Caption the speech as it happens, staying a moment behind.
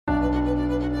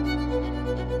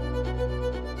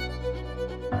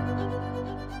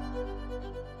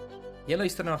Jy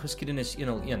luister na Geskiedenis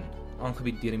 101,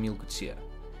 aangebied deur Emiel Coetzee.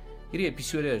 Hierdie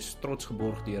episode is trots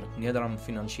geborg deur Nederam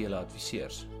Finansiële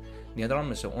Adviseurs.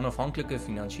 Nederam is 'n onafhanklike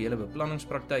finansiële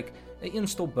beplanningspraktyk, 'n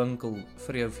een-stop-winkel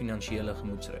vir jou finansiële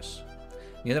gemoedsrus.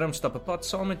 Nederam stap 'n pad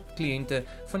saam met kliënte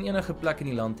van enige plek in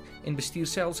die land en bestuur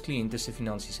selfs kliënte se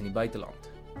finansies in die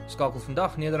buiteland. Skakel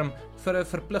vandag Nederam vir 'n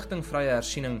verpligtingvrye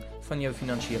hersiening van jou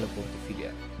finansiële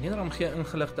portefeulje. Nederam gee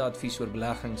ingeligte advies oor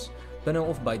beleggings binne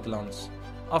of buitelands,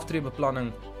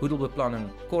 aftreebeplanning,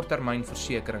 boedelbeplanning,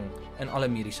 korttermynversekering en alle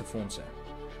mediese fondse.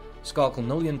 Skakel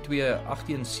 012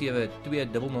 817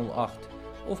 2008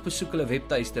 of besoek hulle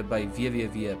webtuiste by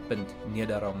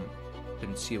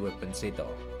www.nederam.co.za.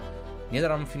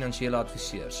 Nederam Finansiële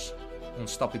Adviseurs.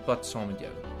 Ons stap die pad saam met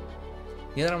jou.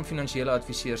 Nederam Finansiële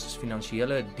Adviseurs is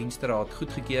finansiële diensteraad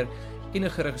goedgekeur en 'n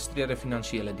geregistreerde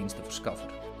finansiële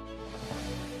diensteverskaffer.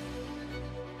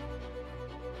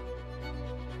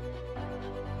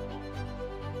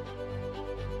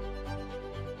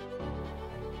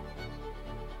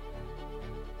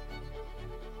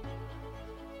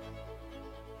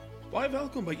 Baie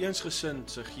welkom by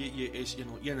Eensgesind se GES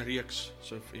 101 reeks,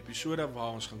 so episode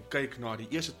waar ons gaan kyk na die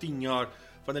eerste 10 jaar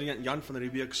van Jan van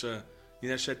Riebeeck se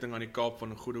nedersetting aan die Kaap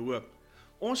van Goede Hoop.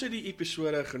 Ons het die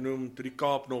episode genoem toe die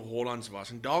Kaap nog Hollands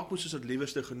was, en dalk moes ons dit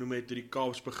liewerste genoem het toe die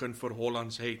Kaaps begin vir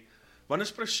Hollands het. Want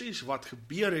is presies wat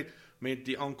gebeur het met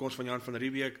die aankoms van Jan van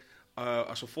Riebeeck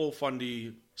as gevolg van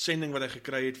die sending wat hy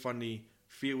gekry het van die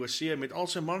VOC met al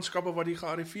sy manskappe wat hy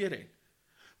gearriveer het.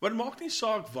 Want maak nie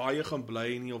saak waar jy gaan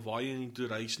bly nie of waar jy nie toe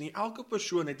reis nie. Elke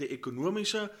persoon het 'n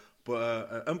ekonomiese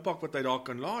impak wat hy daar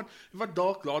kan laat, en wat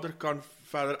dalk later kan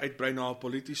verder uitbrei na 'n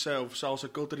politiese of selfs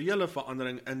 'n kulturele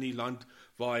verandering in die land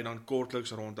waar hy dan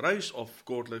kortliks rondreis of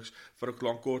kortliks vir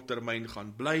 'n kort termyn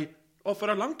gaan bly of vir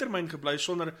 'n langtermyn gebly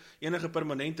sonder enige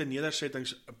permanente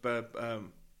nedersettings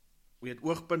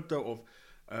oogpunte of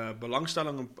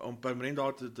belangstelling om permanent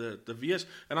daar te wees,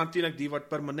 en natuurlik die wat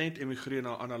permanent emigreer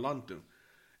na 'n ander land toe.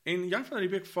 En Jan van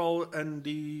Riebeeck val in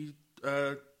die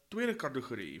tweede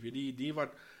kategorie, die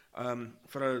wat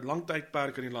vir 'n lang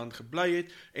tydperk in die land gebly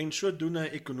het en sodoende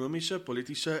 'n ekonomiese,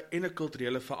 politiese en 'n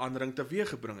kulturele verandering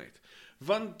teweeggebring het.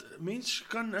 Want mens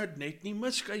kan dit net nie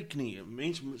miskyk nie.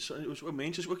 Mense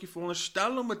is ook nie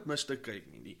veronderstel om dit mis te kyk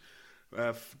nie.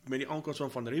 Met die aankoms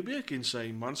van Riebeeck en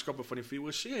sy manskappe van die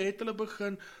VOC het hulle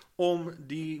begin om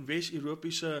die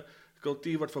Wes-Europese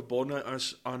kultuur wat verbonde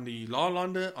is aan die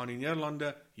Laalande, aan die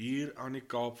Nederlande, hier aan die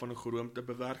Kaap van Goede Hoop te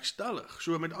bewerkstellig.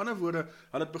 So met ander woorde,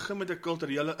 hulle het begin met 'n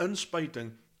kulturele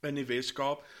inspuiting in die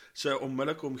Wes-Kaap se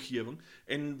onmiddellike omgewing,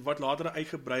 en wat later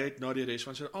uitgebrei het na die res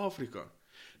van Suid-Afrika.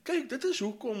 Kyk, dit is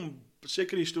hoekom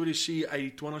sekere historiese uit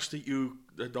die 20ste eeu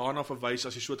daarna verwys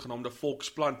as die soortgenaamde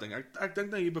volksplanting. Ek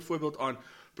dink nou hier byvoorbeeld aan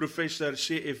professor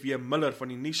C.F.W. Miller van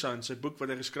die NISA in sy boek wat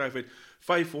hy geskryf het,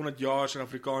 500 jaar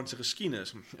Suid-Afrikaanse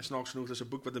geskiedenis. Snaaks genoeg, dit is 'n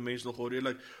boek wat die mense nogal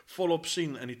redelik volop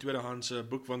sien in die tweedehandse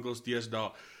boekwinkels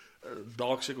deesdae.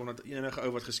 Dalk seker omdat enige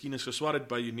ou wat geskiedenis geswat het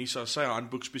by UNISA sy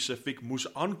handboek spesifiek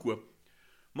moes aankoop.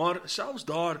 Maar selfs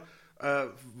daar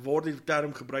word die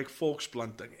term gebruik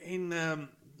volksplanting. En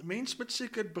mens moet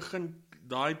seker begin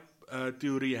daai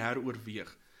teorie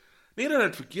heroorweeg. Nie dat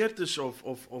dit verkeerd is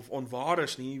of onwaar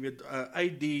is nie, jy weet,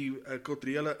 uit die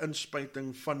kulturele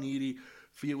inspuiting van hierdie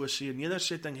VOC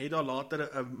nedersetting het daar later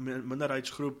 'n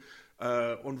minderheidsgroep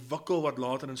ontwikkel wat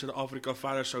later in Suid-Afrika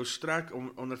verder sou strek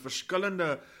onder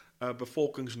verskillende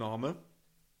bevolkingsname.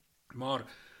 Maar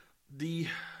die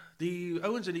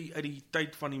ouens uit die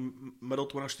tyd van die middel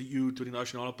 20ste eeu, toe die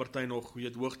Nasionale Party nog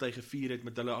hoogtyd gevier het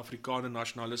met hulle Afrikaner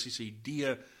nasionalistiese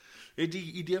idee, het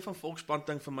die idee van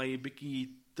volksplanting vir my 'n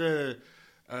bietjie te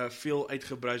veel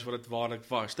uitgebreis wat dit waarlik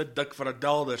was. Te dik vir 'n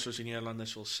delder, soos die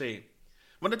Nederlanders wil sê.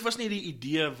 Want dit was nie die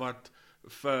idee wat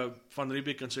Van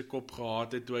Riebeeck in sy kop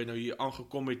gehad het toe hy nou hier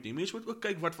aangekom het nie. Mense moet ook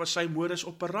kyk wat was sy modus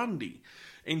operandi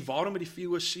en waarom het die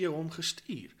VOC hom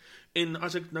gestuur. En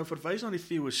as ek nou verwys na die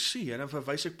VOC, dan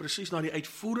verwys ek presies na die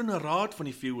uitvoerende raad van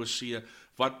die VOC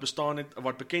wat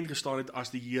bekend gestaan het as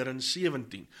die Heren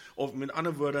 17, of met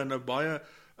ander woorde in 'n baie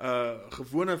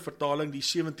gewone vertaling die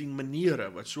 17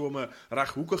 menere, wat so 'n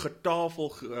reghoekige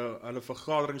tafel hulle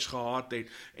vergaderings gehad het,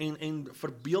 en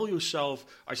verbeel jouself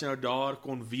as jy nou daar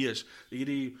kon wees,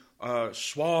 hierdie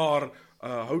swaar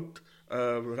hout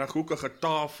reghoekige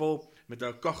tafel met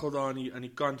 'n kaggel daar aan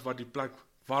die kant wat die plek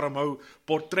warm hou,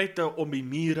 portrette om die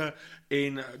mure,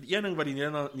 en die een ding wat die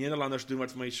Nederlanders doen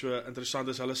wat vir my so interessant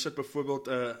is, hulle sit byvoorbeeld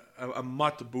 'n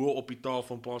mat bo op die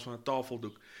tafel in plaas van 'n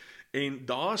tafeldoek. En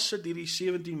daar sit hierdie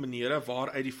 17 menere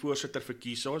waaruit die voorsitter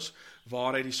verkies is,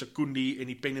 waaruit die sekondie en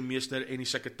die pennemeester en die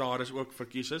sekretaris ook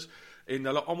verkies is. En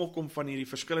hulle almal kom van hierdie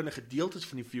verskillende gedeeltes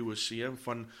van die VOC,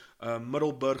 van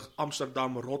Middelburg,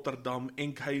 Amsterdam, Rotterdam,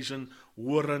 Enkhuizen,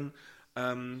 Hoorn,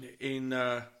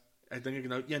 ek dink ek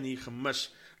nou een hier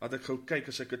gemis, laat ek gou kyk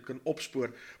as ek dit kan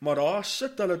opspoor, maar daar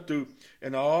sit hulle toe,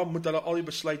 en daar moet hulle al die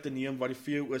besluite neem wat die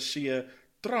VOC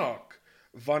traak,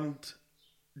 want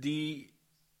die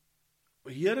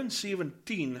Heren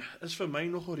 17 is vir my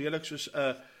nogal redelik soos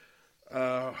 'n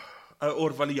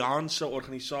Orwelliaanse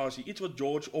organisasie, iets wat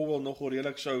George Orwell nogal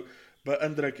redelik sou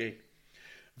beïndruk het,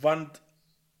 want,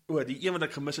 die een wat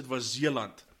ek gemis het was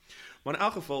Zeeland, maar in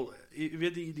elk geval, jy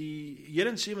weet, die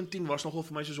Heren 17 was nogal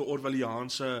vir my soos 'n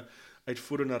Orwelliaanse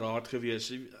uitvoerende raad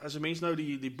gewees. As 'n mens nou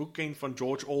die boek ken van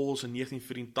George Orwell in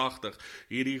 1984,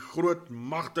 hierdie groot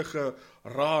magtige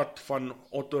raad van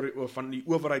die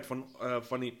owerheid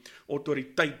van die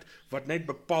autoriteit wat net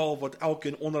bepaal wat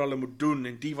elkeen onder hulle moet doen,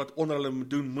 en die wat onder hulle moet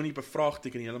doen moenie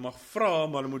bevraagteken nie. Hulle mag vra,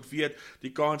 maar hulle moet weet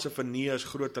die kanse vir nee is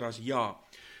groter as ja.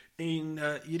 En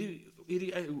hierdie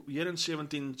Heren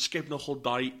 17 skep nogal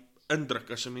daai indruk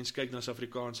as 'n mens kyk na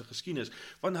Suid-Afrikaanse geskiedenis,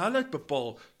 want hulle het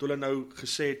bepaal, toe hulle nou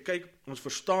gesê het, kyk, ons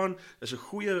verstaan, is 'n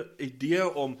goeie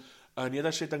idee om 'n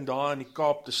nedersetting daar in die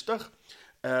Kaap te stig,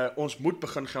 ons moet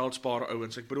begin geld spaar,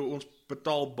 ouens, ek bedoel, ons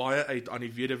betaal baie uit aan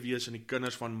die weduwees en die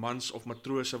kinders van mans of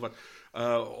matrose wat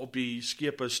op die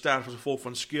skepe sterf as gevolg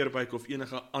van skeurbuik of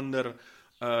enige ander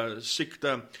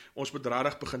siekte. Ons moet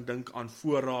regtig begin dink aan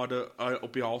voorrade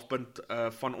op die halfpunt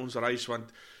van ons reis,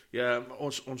 want ja,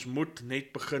 ons moet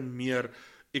net begin meer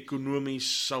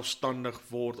ekonomies selfstandig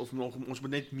word, of ons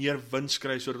moet net meer wins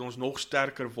kry, sodat ons nog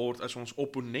sterker word as ons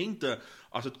opponente,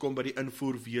 as dit kom by die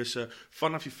invoerwese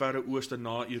vanaf die verre ooste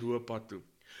na Europa toe.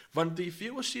 Want die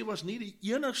VOC was nie die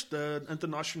enigste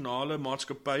internasionale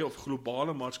maatskappy of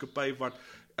globale maatskappy wat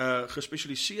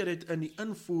gespesialiseer het in die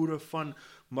invoere van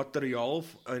materiaal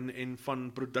en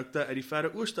van produkte uit die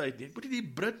verre ooste uit nie. Ek bedoel,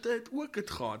 die Britte het ook het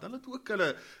gehad, hulle het ook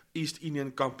hulle East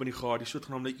Indian Company gehad, die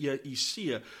sogenaamde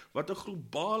EIC, wat 'n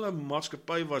globale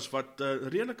maatskappy was, wat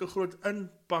redelike groot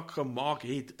impak gemaak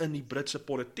het in die Britse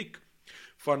politiek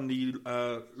van die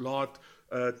laat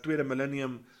tweede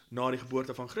millennium na die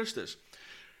geboorte van Christus.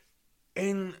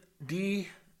 En die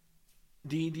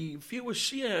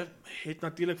VOC het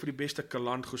natuurlik vir die beste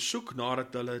kaland gesoek,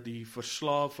 nadat hulle die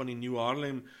verslaaf van die New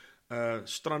Harlem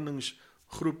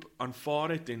strandingsgroep aanvaar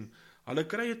het, en hulle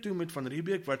kry het toe met Van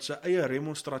Riebeeck wat sy eie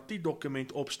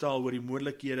remonstratiedokument opstel oor die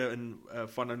moontlikhede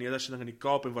van 'n nedersetting in die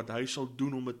Kaap en wat hy sal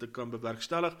doen om dit te kan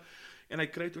bewerkstellig, en hy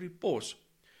kry het oor die pos.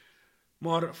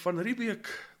 Maar Van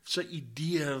Riebeeck sy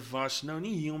idee was nou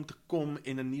nie hier om te kom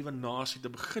en 'n nuwe nasie te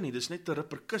begin nie, dis net 'n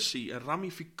reperkussie, 'n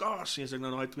ramifikasie, as ek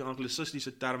nou daai twee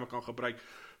anglisistiese terme kan gebruik,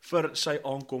 vir sy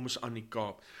aankoms aan die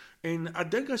Kaap. En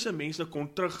ek dink as 'n mens nou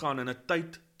kon teruggaan in 'n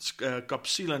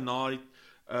tydkapsule na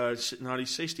die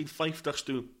 1650s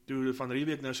toe Van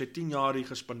Riebeeck nou sy 10 jaar hier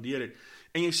gespandeer het,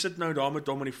 en jy sit nou daar met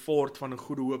hom in die fort van 'n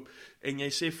Goede Hoop, en jy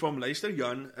sê vir hom, luister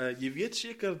Jan, jy weet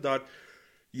seker dat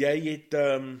jy het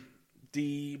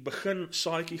die begin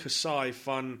saadjie gesaai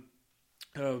van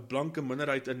blanke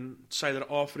minderheid in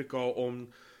Suider-Afrika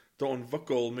om te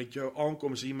ontwikkel met jou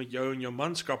aankoms hier met jou en jou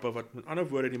manskappe, wat met ander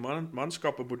woorde, die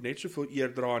manskappe moet net soveel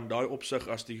eer dra in daai opsig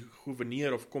as die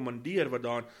gouverneur of kommandeer wat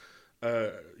daar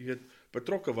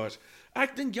betrokke was.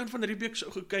 Ek dink Jan van Riebeeck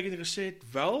sou gekyk en gesê het,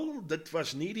 wel, dit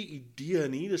was nie die idee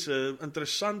nie, dis 'n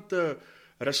interessante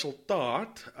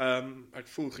resultaat, ek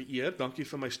voel geëerd, dankie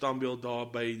vir my standbeeld daar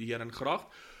by die Herengracht,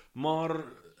 maar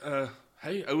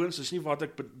hey ouens, dis nie wat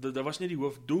dit was nie die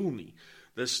hoofdoel nie.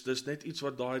 Dis net iets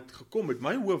wat daar het gekom het.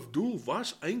 My hoofdoel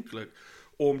was eintlik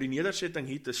om die nedersetting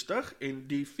hier te stig, en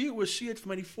die VOC het vir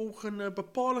my die volgende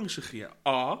bepalings gegee.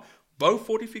 A, bou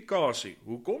fortifikasie.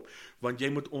 Hoekom? Want jy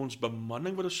moet ons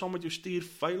bemanning wat ons saam met jou stuur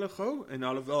veilig hou, en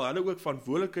alhoewel hulle ook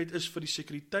verantwoordelikheid is vir die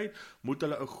sekuriteit, moet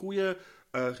hulle 'n goeie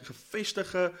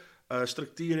gevestigde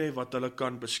struktuur hê wat hulle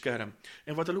kan beskerm,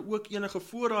 en wat hulle ook enige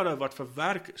voorrade wat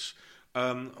verwerk is,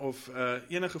 of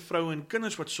enige vroue en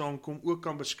kinders wat saamkom ook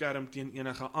kan beskerm teen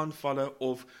enige aanvalle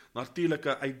of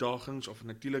natuurlike uitdagings of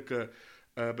natuurlike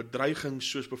bedreigings,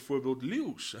 soos byvoorbeeld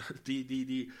leeu's.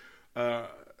 Die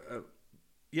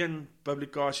een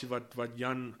publikasie wat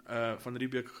Jan van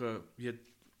Riebeeck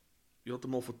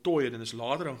heeltemal voltooi het en is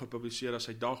later dan gepubliseer as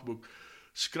sy dagboek,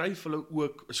 skryf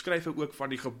hy ook van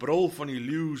die gebrul van die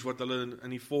leeu's wat hulle in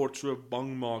die fort so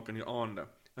bang maak in die aande.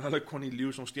 En hulle kon die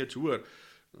leeu's nog steeds hoor.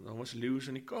 Daar was leeu's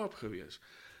in die Kaap gewees.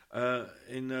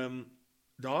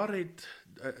 Daar het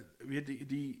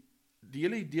die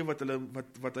hele idee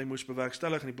wat hy moes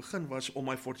bewerkstellig in die begin was om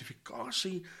my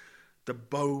fortifikasie te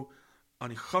bou, aan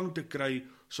die gang te kry,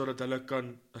 sodat hulle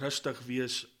kan rustig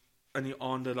wees in die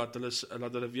aande, dat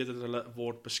hulle weet dat hulle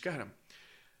word beskerm.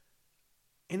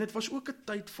 En dit was ook 'n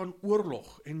tyd van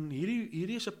oorlog, en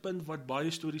hierdie is 'n punt wat baie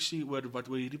historiese wat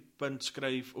oor hierdie punt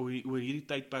skryf, oor hierdie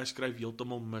tydperk skryf,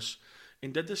 heeltemal mis.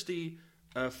 En dit is die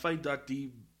feit dat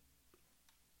die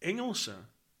Engelse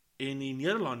en die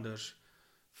Nederlanders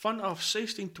vanaf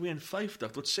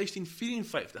 1652 tot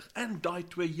 1654 in daai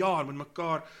 2 jaar met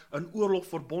mekaar in oorlog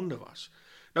verbonde was.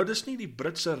 Nou dis nie die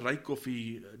Britse Ryk of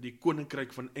die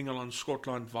Koninkryk van Engeland,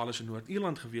 Skotland, Wales en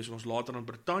Noord-Ierland gewees, wat ons later aan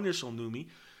Brittanje sal noem nie.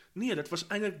 Nee, dit was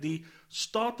eintlik die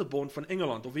Statebond van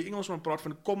Engeland, of die Engelsman praat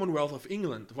van Commonwealth of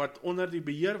England, wat onder die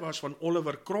beheer was van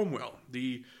Oliver Cromwell,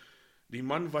 die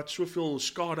man wat soveel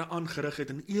skade aangerig het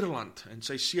in Ierland, en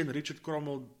sy seun Richard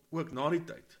Cromwell ook na die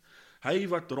tyd. Hy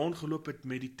wat rondgeloop het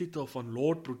met die titel van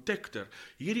Lord Protector.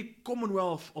 Hierdie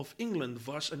Commonwealth of England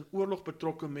was in oorlog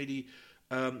betrokke met die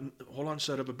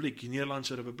Hollandse Republiek, die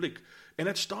Nederlandse Republiek. En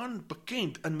het staan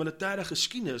bekend in militêre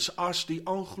geskiedenis as die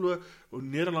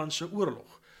Anglo-Nederlandse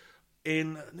oorlog.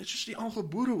 En net soos die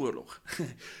Anglo-Boereoorlog.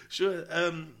 So,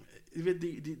 jy weet,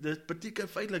 dit beteken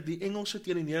feitelik die Engelse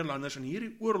teen die Nederlanders, en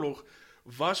hierdie oorlog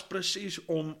was presies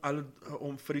om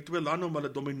vir die 2 lande om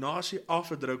hulle dominasie af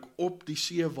te druk op die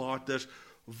seewaters,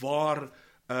 waar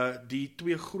die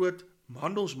 2 groot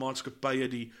handelsmaatskappye,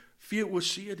 die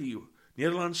VOC, die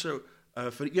Nederlandse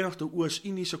Verenigde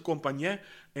Oos-Indiese Kompanje,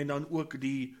 en dan ook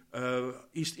die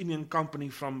East Indian Company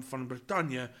van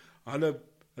Brittanje, hulle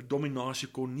dominasie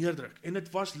kon neerdruk. En dit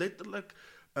was letterlik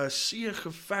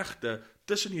seegevegte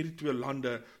tussen hierdie 2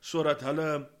 lande, sodat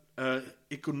hulle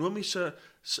ekonomiese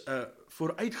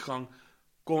vooruitgang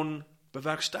kon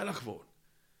bewerkstellig word.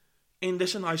 En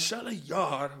dis in dieselfde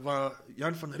jaar waar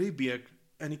Jan van Riebeeck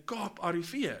in die Kaap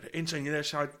arriveer en sy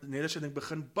nedersetting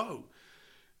begin bou.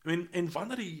 En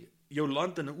wanneer jou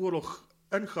land in 'n oorlog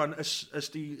ingaan, is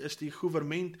die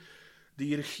gouvernement,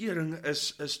 die regering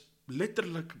is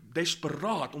letterlik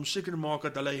desperaat om seker te maak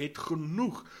dat hulle het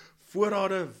genoeg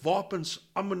voorrade, wapens,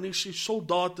 ammunisie,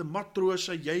 soldate,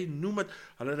 matrose, jy noem het,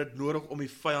 hulle het dit nodig om die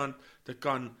vyand te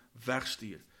kan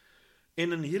wegstuur.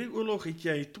 En in hierdie oorlog het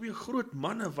jy 2 groot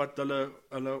manne wat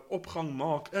hulle opgang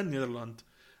maak in Nederland,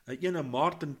 ene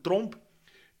Martin Tromp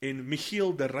en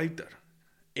Michiel de Ruyter.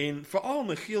 En veral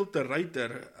Michiel de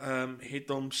Ruyter het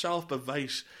homself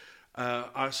bewys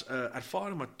as 'n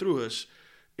ervare matroos,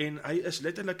 en hy is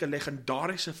letterlik 'n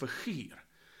legendariese figuur.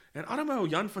 En arme ou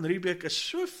Jan van Riebeeck is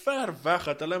so ver weg,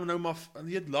 dat hulle nou maar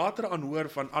later aanhoor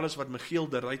van alles wat Michiel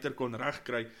de Ruyter kon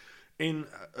regkry. En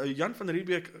Jan van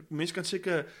Riebeeck, mense kan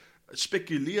seker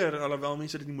spekuleer, alhoewel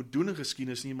mense dit nie moet doen in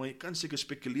geskiedenis nie, maar jy kan seker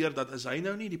spekuleer dat as hy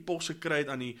nou nie die pos gekry het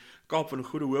aan die Kaap van die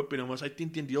Goeie Hoop, en dan was hy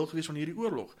 10 teen deel gewees van hierdie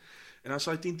oorlog. En as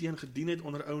hy 10 teen gedien het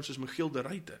onder ouens soos Michiel de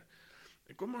Ruyter.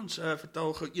 En kom ons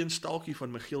vertel gou een staaltjie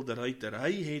van Michiel de Ruyter.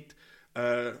 Hy het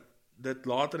dit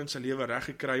later in sy lewe reg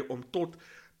gekry om tot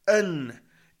in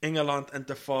Engeland in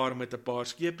te vaar met 'n paar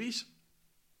skepies.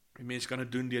 Die mens kan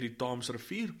dit doen deur die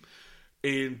Thamesrivier,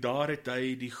 en daar het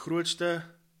hy die grootste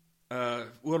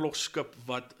oorlogsskip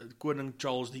wat koning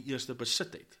Charles die eerste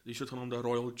besit het, die sogenaamde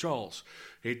Royal Charles,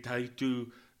 het hy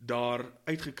toe daar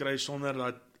uitgekry sonder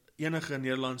dat enige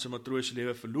Nederlandse matroos se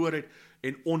lewe verloor het,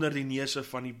 en onder die neuse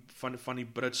van die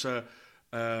Britse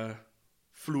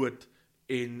vloot,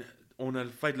 en onder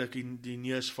feitelik die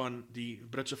neus van die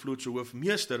Britse vloot se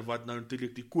hoofmeester, wat nou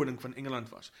natuurlik die koning van Engeland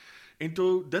was. En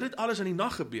toe dit het alles in die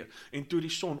nag gebeur, en toe die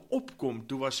son opkom,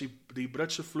 toe was die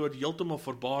Britse vloot heeltemal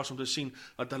verbaas om te sien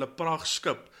dat hulle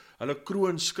praagskip, hulle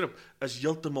kroonskip is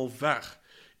heeltemal weg.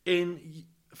 En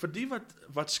vir die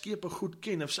wat skepe goed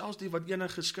ken, of selfs die wat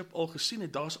enige skip al gesien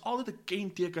het, daar is altyd 'n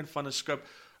kenteken van 'n skip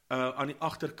aan die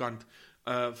agterkant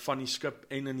van die skip,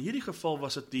 en in hierdie geval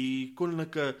was dit die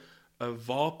koninklike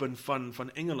wapen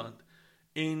van Engeland.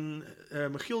 En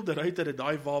Michiel de Ruyter het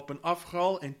daai wapen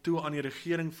afgehaal en toe aan die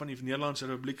regering van die Nederlandse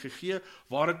Republiek gegee,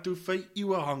 waar dit toe vir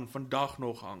eeue hang, vandag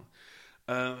nog hang.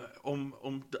 Om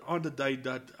aan te dui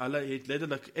dat hulle het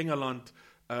letterlik Engeland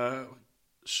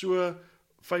so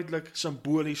feitelik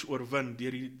simbolies oorwin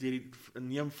deur die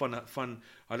neem van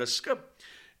hulle skip.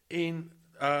 En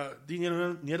die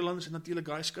Nederlanders het natuurlik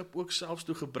daai skip ook selfs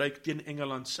toe gebruik teen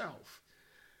Engeland self.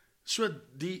 So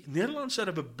die Nederlandse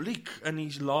Republiek in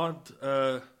die laat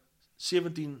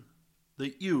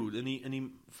 17de eeu,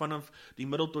 vanaf die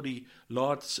middel tot die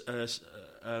laat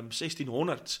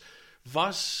 1600s,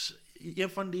 was een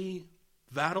van die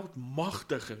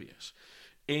wêreldmagte gewees.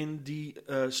 En die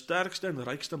sterkste en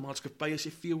rykste maatskappye is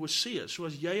die VOC. So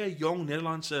as jy 'n jong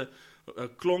Nederlandse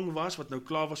klong was, wat nou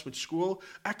klaar was met skool,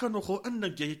 ek kan nogal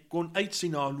indink, jy kon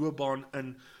uitsien na 'n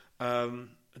loopbaan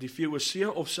die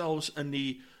VOC of selfs in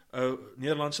die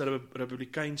Nederlandse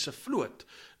Republikeinse vloot.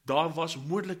 Daar was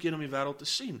moontlikhede om die wêreld te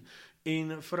sien.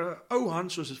 En vir 'n ou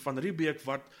hand soos Van Riebeeck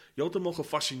wat heeltemal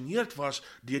gefascineerd was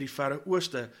deur die Verre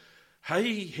Ooste,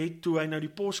 hy het toe hy nou die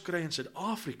pos kry in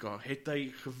Suid-Afrika, het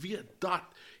hy geweet dat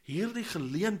hierdie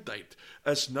geleentheid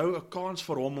is nou 'n kans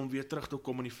vir hom om weer terug te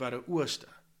kom in die Verre Ooste.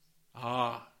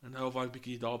 En nou wil ek 'n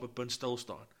bietjie daar op 'n punt stil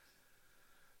staan.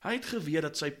 Hy het geweet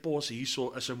dat sy pos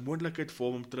hierso is 'n moontlikheid vir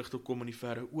hom om terug te kom in die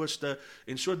Verre Ooste,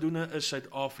 en sodoende is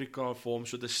Suid-Afrika vir hom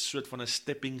so 'n soort van 'n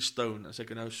stepping stone, as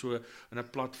ek nou so in 'n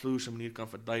platvloerse manier kan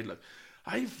verduidelik.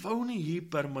 Hy wou nie hier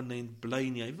permanent bly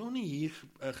nie, hy wou nie hier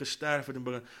gesterf het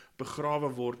en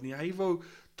begrawe word nie, hy wou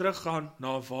teruggaan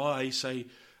na waar hy sy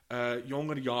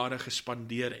jonger jare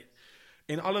gespandeer het.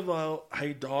 En alhoewel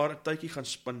hy daar 'n tydjie gaan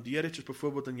spandeer het, soos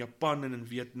byvoorbeeld in Japan en in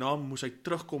Vietnam, moes hy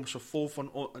terugkom so vol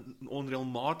van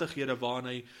onreëlmatighede waarin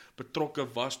hy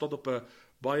betrokke was, tot op 'n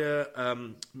baie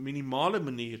minimale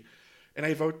manier. En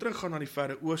hy wou teruggaan na die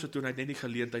Verre Ooste toe, en hy het net die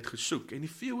geleentheid gesoek. En die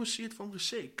VOC het vir hom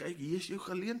gesê, kyk, hier is jou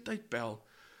geleentheid, Pel.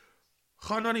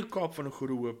 Gaan na die Kaap van die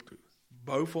Goeie Hoop toe.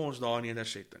 Bou vir ons daar 'n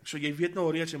nedersetting. So jy weet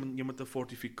nou reeds, jy moet 'n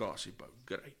fortifikasie bou.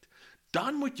 Great.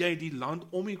 Dan moet jy die land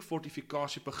om die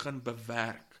fortifikasie begin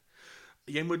bewerk.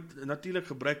 Jy moet natuurlik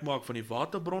gebruik maak van die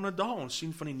waterbronne daar. Ons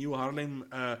sien van die New Harlem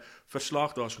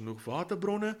verslag, daar is genoeg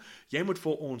waterbronne. Jy moet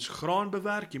vir ons graan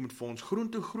bewerk, jy moet vir ons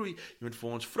groente groei, jy moet vir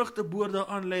ons vrugteboorde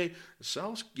aanlê.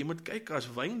 Selfs jy moet kyk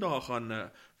as wyn daar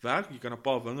gaan werk, jy kan 'n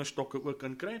paar wingerstokke ook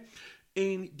in kry.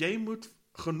 En jy moet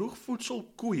genoeg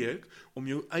voedsel kweek om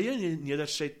jou eie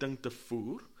nedersetting te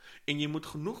voer. En jy moet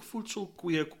genoeg voedsel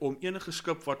kweek om enige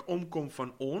skip wat omkom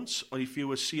van ons, aan die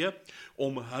VOC,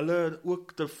 om hulle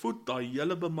ook te voed, daai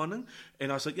hele bemanning. En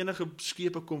as daar enige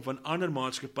skepe kom van ander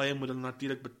maatskappye, moet hulle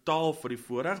natuurlik betaal vir die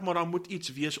voorreg, maar daar moet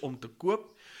iets wees om te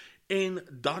koop. En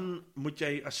dan moet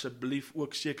jy asseblief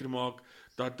ook seker maak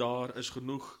dat daar is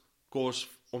genoeg kos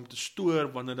om te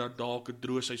stoor wanneer daar dalk 'n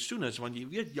droë seisoen is, want jy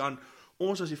weet, Jan,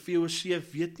 ons as die VOC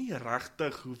weet nie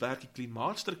regtig hoe werk die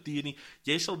klimaatstruktuur nie.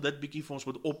 Jy sal dit bietjie vir ons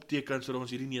moet opteken sodat ons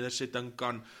hierdie nedersetting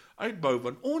kan uitbou,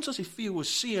 want ons as die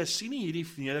VOC sien nie hierdie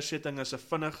nedersetting as 'n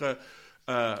vinnige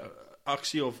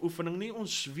aksie of oefening nie.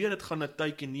 Ons weet dit gaan 'n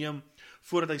tydjie neem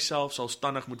voordat hy self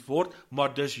selfstandig moet word,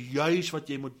 maar dis juis wat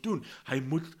jy moet doen. Hy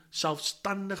moet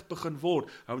selfstandig begin word.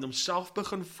 Hy moet homself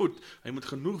begin voed. Hy moet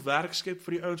genoeg werk skep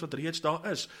vir die ouens wat reeds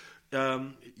daar is.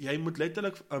 Jy moet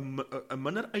letterlik 'n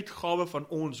minder uitgawe van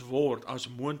ons word as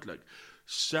moontlik.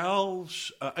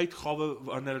 Selfs 'n uitgawe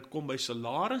wanneer dit kom by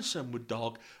salarisse moet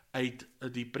dalk uit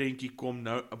die prentjie kom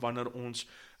nou wanneer ons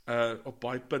op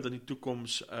baie punt in die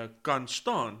toekoms kan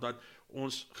staan, dat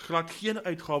ons glad geen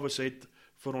uitgawes het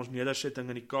vir ons nedersetting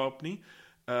in die Kaap nie,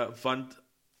 want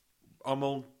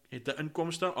almal het 'n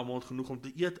inkomste, almal het genoeg om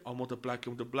te eet, almal het 'n plek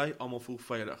om te bly, almal voel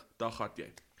veilig, daar gaan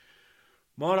jy.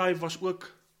 Maar hy was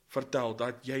ook vertel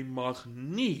dat jy mag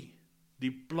nie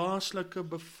die plaaslike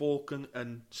bevolking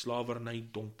in slawerny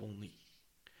dompel nie.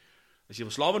 As jy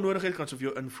slawe nodig het, kan jy vir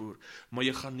jou invoer, maar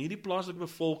jy gaan nie die plaaslike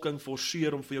bevolking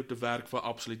forceer om vir jou te werk vir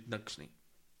absoluut niks nie.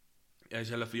 As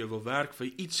hulle vir jou wil werk vir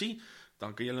ietsie,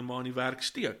 dan kan jy hulle maar in die werk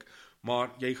steek,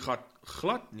 maar jy gaan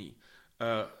glad nie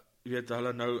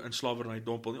hulle nou in slawerny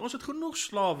dompel nie. Ons het genoeg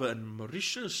slawe in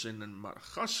Mauritius en in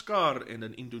Madagaskar en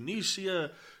in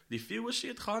Indonesië. Die VOC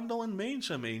het gehandel in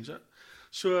mense.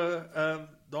 So,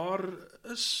 daar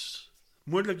is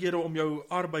moontlikhede om jou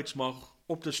arbeidsmag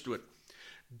op te stoot.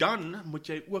 Dan moet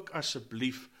jy ook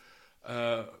asseblief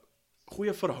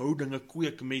goeie verhoudinge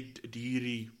kweek met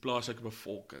hierdie plaaslike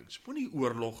bevolkings. Moenie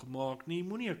oorlog maak nie,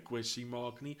 moenie 'n kwessie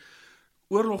maak nie.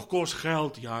 Oorlog kos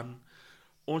geld, Jan.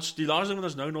 Die laaste ding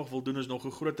wat ons nou nog wil doen is nog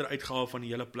 'n groter uitgawe van die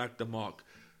hele plek te maak.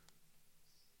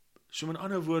 So met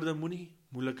ander woorde, moenie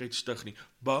moeilikheid stig nie.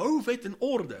 Behou wet en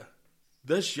orde.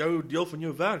 Dis jou deel van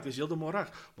jou werk, dis heeltemal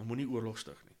reg, maar moenie oorlog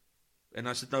stig nie. En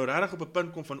as dit nou regtig op 'n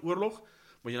punt kom van oorlog,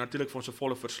 moet jy natuurlik vir ons 'n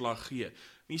volle verslag gee.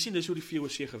 En jy sien dis hoe die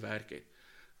VOC gewerk het.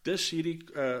 Dis hierdie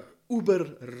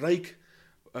uberryk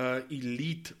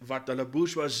elite wat hulle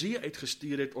bourgeoisie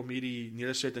uitgestuur het om hierdie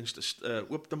nedersettings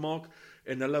oop te maak,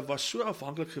 en hulle was so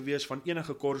afhanklik geweest van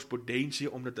enige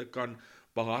korrespondensie om dit te kan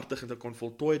behartig en te kon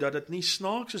voltooi, dat dit nie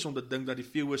snaaks is om te dink dat die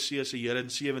VOC se here in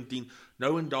 17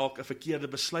 nou en dalk 'n verkeerde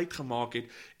besluit gemaak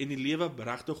het en die lewe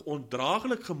regtig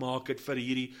ondraaglik gemaak het vir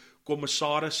hierdie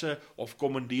kommissarisse of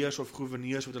kommandeurs of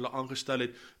gouverneurs wat hulle aangestel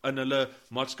het in hulle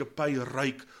maatskappy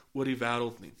ryk oor die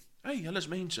wêreld nie. Hulle is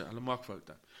mense, hulle maak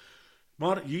foute.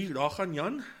 Maar daar gaan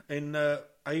Jan, en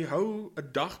hy hou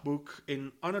 'n dagboek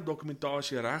en ander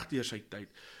dokumentasie reg deur sy tyd.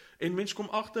 En mens kom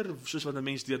agter, soos wat 'n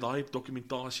mens deur daai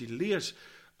dokumentasie lees,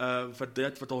 vir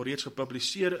dit wat al reeds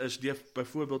gepubliseer is deur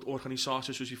byvoorbeeld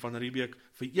organisasies soos die Van Riebeeck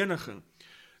Vereniging,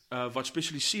 wat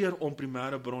spesialiseer om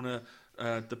primêre bronne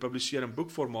te publiseer in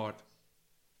boekformaat.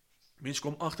 Mense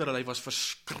kom agter dat hy was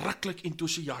verskriklik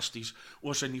entoesiasties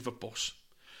oor sy nuwe pos.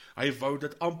 Hy wou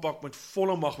dit aanpak met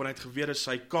volle mag, want hy het geweet is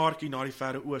sy kaartjie na die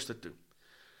verre ooste toe.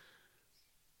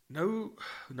 Nou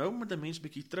moet 'n mens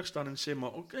bietjie terugstaan en sê,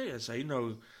 maar okay, as hy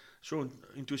nou so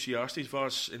entoesiasties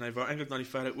was, en hy wou eintlik na die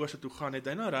verre ooste toe gaan, het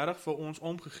hy nou regtig vir ons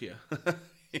omgegee.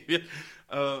 Jy weet,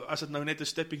 as dit nou net 'n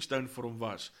stepping stone vir hom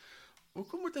was.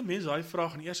 Hoekom moet 'n mens daai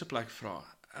vraag in die eerste plek vra?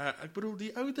 Ek bedoel,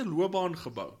 die ou het 'n loopbaan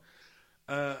gebou.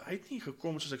 Hy het nie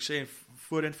gekom, soos ek sê,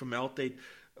 voorheen vermeldheid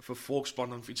vir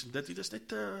volksspanning of iets en dit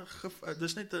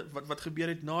is net wat gebeur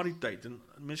het na die tyd. En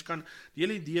mens kan die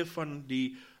hele idee van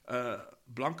die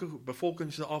blanke bevolking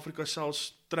in Suid-Afrika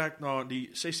selfs trek na die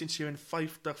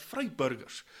 1657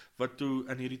 vryburgers, wat toe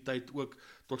in hierdie tyd ook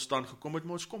tot stand gekom het,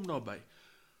 maar ons kom daarby.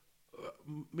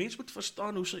 Mens moet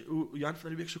verstaan hoe Jan van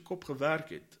Riebeeck se kop gewerk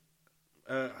het.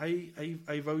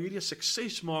 Hy wou hierdie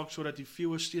sukses maak sodat die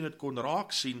VOC dit kon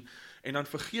raak sien en dan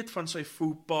vergeet van sy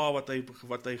faux pas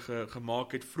wat hy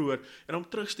gemaak het vroeër en hom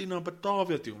terugstuur na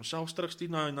Batavia toe, homself terugstuur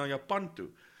na Japan toe.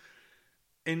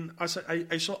 En as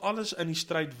hy sal alles in die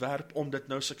stryd werp om dit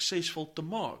nou suksesvol te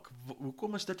maak.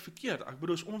 Hoekom is dit verkeerd? Ek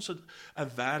bedoel, as ons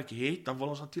 'n werk het, dan wil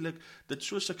ons natuurlik dit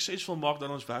so suksesvol maak dat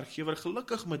ons werkgewer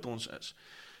gelukkig met ons is.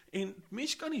 En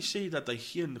mens kan nie sê dat hy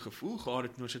geen gevoel gehad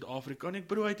het oor Suid-Afrika nie. Ek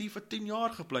bedoel, hy het hier vir 10 jaar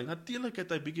gebly. Natuurlik het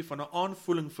hy bietjie van 'n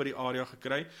aanvoeling vir die area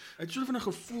gekry. Hy het so van 'n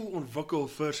gevoel ontwikkel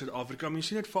vir Suid-Afrika. Mens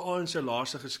sien dit veral in sy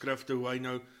laaste geskrifte hoe hy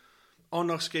nou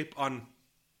aandag skep aan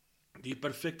die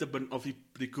perfekte of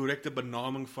die korrekte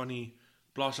benaming van die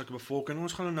plaaslike bevolking.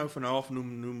 Ons gaan nou van af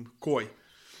noem Khoi.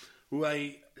 Hoe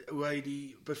hy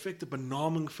die perfekte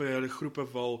benaming vir hulle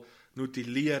groepe wil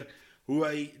notuleer, hoe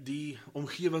hy die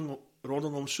omgewing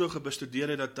rondom hom so gebestudeer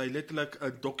het, dat hy letterlik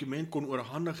 'n dokument kon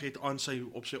oorhandig het aan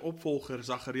op sy opvolger,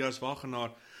 Zacharias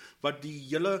Wagenaar, wat die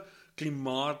hele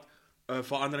klimaat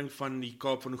verandering van die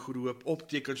Kaap van die Goeie Hoop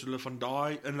opteken, so hulle van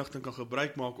daai inligting kan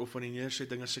gebruik maak, of van die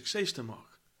neersetting 'n sukses te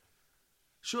maak.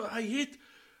 So hy het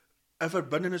 'n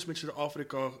verbintenis met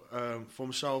Suid-Afrika vir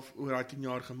homself oor daai 10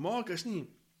 jaar gemaak, is nie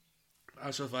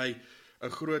asof hy 'n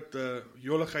groot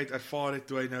joligheid ervaar het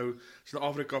toe hy nou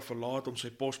Suid-Afrika verlaat om sy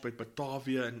pos by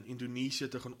Batavia in Indonesië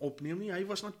te gaan opneem nie. Hy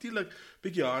was natuurlik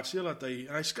bietjie hartseer en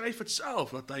hy skryf dit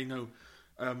self dat hy nou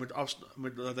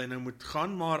moet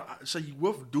gaan, maar sy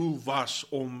hoofdoel was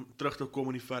om terug te kom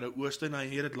in die verre ooste en hy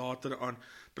het dit later aan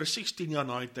presies 10 jaar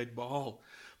na die tyd behaal.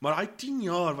 Maar hy 10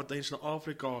 jaar wat hy in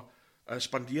Suid-Afrika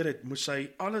spandeer het, moes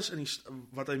hy alles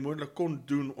wat hy moontlik kon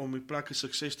doen om die plek 'n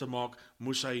sukses te maak,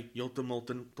 moes hy heeltemal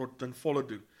tot ten volle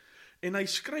doen. En hy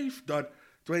skryf dat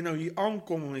toe hy nou hier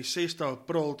aankom op die 6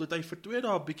 April, toe hy vir 2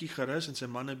 dae bietjie gerus en sy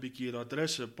manne bietjie daar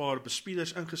rus, 'n paar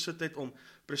bespieders ingesit het om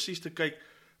presies te kyk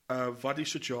wat die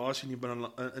situasie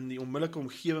in die onmiddellike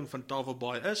omgewing van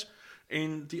Tafelbaai is,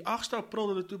 en die 8 April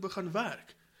het hulle toe begin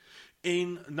werk.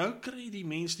 En nou kry die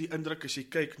mens die indruk as jy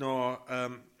kyk na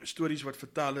stories wat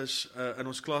vertel is in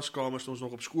ons klaskamers toe ons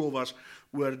nog op skool was,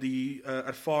 oor die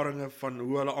ervarings van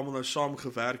hoe hulle almal nou saam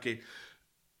gewerk het.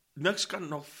 Niks kan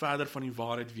nog verder van die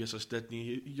waarheid wees as dit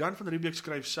nie. Jan van Riebeeck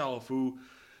skryf self hoe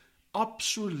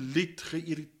absoluut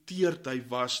geïrriteerd hy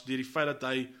was deur die feit dat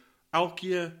hy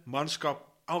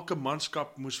elke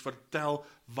manskap moes vertel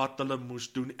wat hulle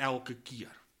moes doen elke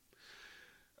keer.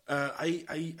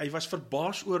 Hy was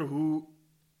verbaas oor hoe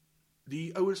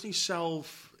die ouens nie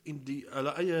self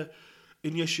hulle eie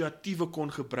inisiatiewe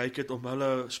kon gebruik het om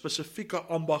hulle spesifieke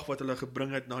ambag wat hulle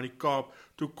gebring het na die Kaap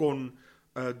toe kon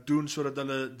doen, sodat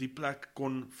hulle die plek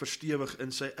kon verstewig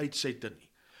in sy uitsette nie.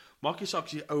 Maak nie saak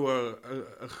as jy ou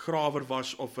 'n grawer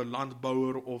was, of 'n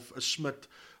landbouer, of 'n smid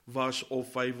was,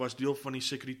 of hy was deel van die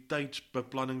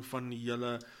sekuriteitsbeplanning van die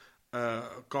hele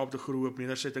Kaap de Goeie Hoop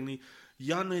nedersetting nie.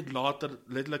 Jan het later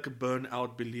letterlik 'n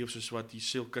burn-out beleef, soos wat die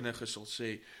sielkundiges sal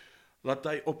sê, dat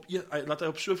hy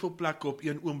op soveel plekke op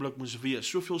een oomblik moes wees,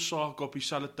 soveel sake op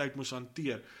dieselfde tyd moes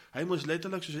hanteer. Hy moes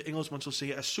letterlik, soos 'n Engelsman sal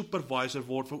sê, 'n supervisor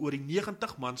word vir oor die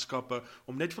 90 manskappe,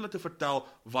 om net vir hulle te vertel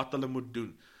wat hulle moet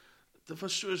doen. Dit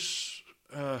was soos,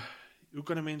 hoe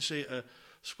kan 'n mens sê, 'n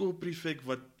skoolprefek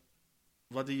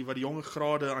wat die jonge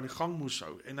grade aan die gang moes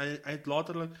hou, en hy het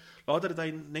later het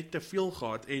hy net te veel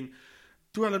gehad, en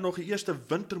toe hulle nog die eerste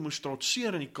winter moes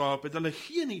trotseer in die Kaap, het hulle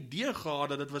geen idee gehad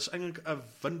dat dit was eintlik 'n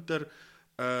winter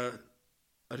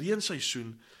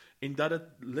reenseisoen, en dat dit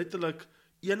letterlik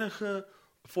enige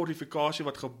fortifikasie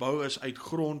wat gebou is uit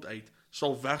grond uit,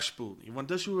 sal wegspoel nie, want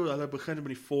dis hoe hulle begin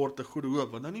met die Fort te Goede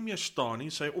Hoop, wat nou nie meer staan nie,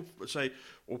 sy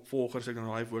opvolgers, ek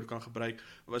nou die woord kan gebruik,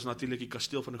 was natuurlik die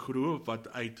kasteel van die Goede Hoop, wat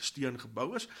uit steen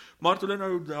gebou is, maar toe hulle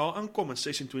nou daar aankom in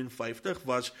 1652,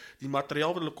 was die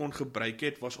materiaal wat hulle kon gebruik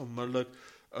het, was onmiddellik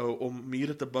om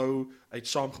mure te bou uit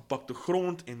saamgepakte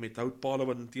grond, en met houtpale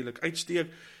wat natuurlik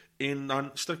uitsteek, en dan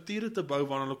strukture te bou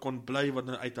waar hulle kon bly wat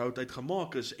nou uit hout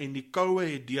uitgemaak is, en die koue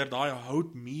het deur daai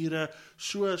houtmure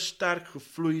so sterk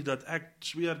gevloei, dat ek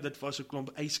sweer dit was 'n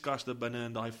klomp yskaste binne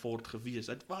in daai fort gewees.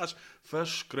 Dit was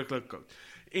verskriklik koud.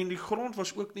 En die grond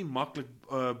was ook nie maklik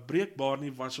breekbaar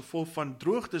nie, want so vol van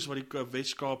droogtes wat die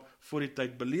Weskaap voor die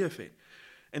tyd beleef het.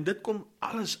 En dit kom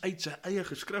alles uit sy eie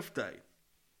geskrifte uit.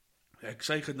 Ek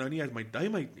sê dit nou nie uit my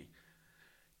duim uit nie.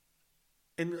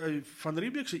 En Van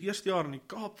Riebeeck se eerste jaar in die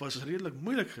Kaap was redelik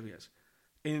moeilik geweest.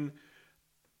 En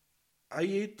hy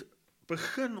het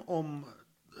begin om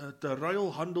te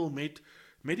ruilhandel met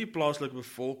die plaaslike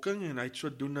bevolking, en hy het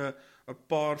sodoende 'n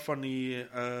paar van die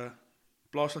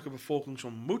plaaslike bevolkings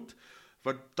ontmoet,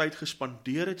 wat tyd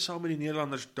gespandeer het saam met die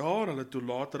Nederlanders daar, hulle toe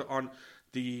later aan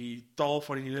die taal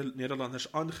van die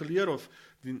Nederlanders aangeleer, of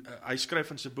hy skryf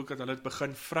in sy boek dat hulle het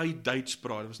begin vry Duits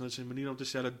praat. Dit was nou sy manier om te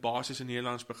sê hulle het basies in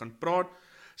Nederlands begin praat,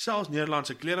 selfs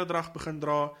Nederlandse klederdrag begin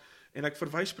dra, en ek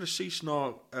verwys presies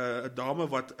na 'n dame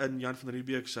wat in Jan van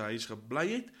Riebeeck se huis gebly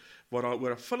het, waar daar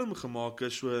oor 'n film gemaak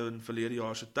is, so in verlede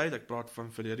jaar se tyd, ek praat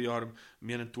van verlede jaar,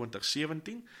 meen in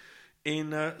 2017,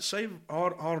 en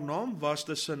haar naam was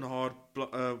tussen haar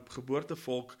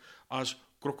geboortevolk as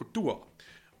Krokotoa,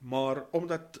 maar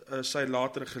omdat sy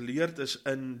later geleerd is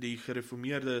in die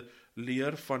gereformeerde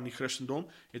leer van die Christendom,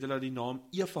 het hulle die naam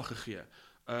Eva gegee,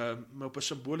 maar op 'n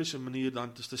simboliese manier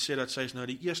dan te sê dat sy is nou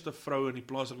die eerste vrou in die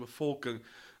plaaslike bevolking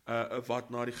wat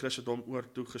na die Christendom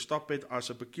oor toe gestap het as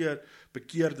 'n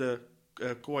bekeerde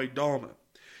Khoi dame.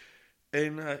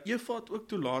 En Eva het ook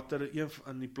toe later een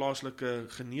van die plaaslike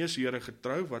geneesheere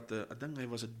getrou, wat ek dink hy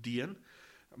was 'n deen,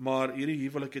 maar hierdie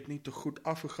huwelik het nie te goed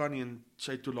afgegaan nie, en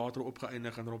sy het toe later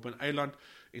opgeëindig in Robben Eiland,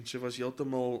 en sy was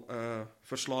heeltemal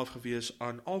verslaaf gewees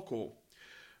aan alkohol.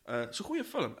 So 'n goeie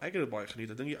film, ek het dit baie geniet.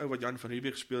 Ek dink die ou wat Jan van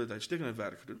Riebeeck gespeel het, hy het uitstekende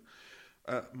werk gedoen.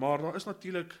 Maar daar is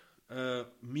natuurlik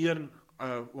meer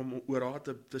om oor haar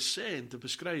te sê en te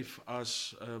beskryf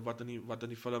as wat in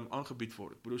die film aangebied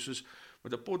word. Ek bedoel, soos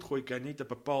met 'n potgooi kan jy net 'n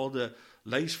bepaalde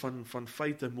lys van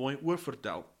feite mooi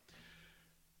oorvertel.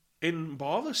 En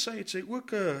behalwe sy het sy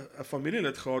ook 'n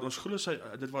familielid gehad. Ons glo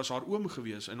dit was haar oom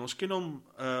gewees, en ons ken hom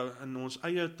in ons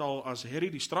eie taal as Harry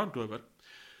die strandloper.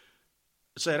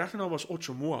 Sy regte naam was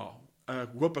Otjomoa. Ek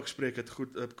hoop ek spreek dit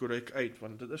goed korrek uit,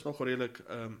 want dit is nog redelik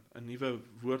 'n nuwe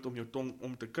woord om jou tong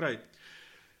om te kry.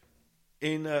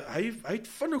 En hy het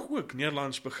vinnig ook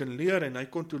Nederlands begin leer, en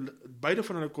beide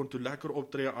van hulle kon toe lekker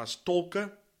optree as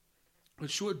tolke, en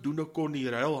sodoende kon die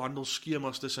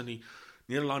ruilhandelskemas tussen die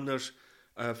Nederlanders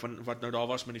van wat nou daar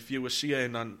was met die VOC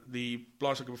en dan die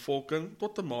plaaslike bevolking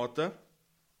tot 'n mate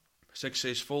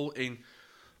suksesvol en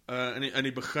in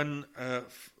die begin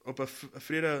op 'n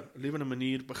vredelewende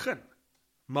manier begin.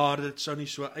 Maar dit sou nie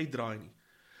so uitdraai nie.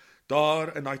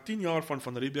 Daar in daai 10 jaar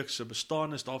van Riebeeck se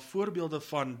bestaan is daar voorbeelde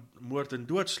van moord en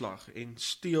doodslag en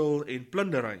steel en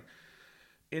plundery.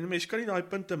 En mens kan nie daai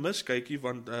punte miskykie,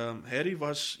 want Harry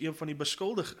was een van die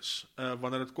beskuldiges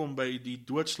wanneer dit kom by die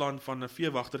doodslaan van 'n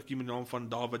veewagtertjie met die naam van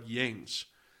David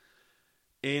Jens.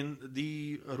 En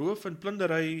die roof en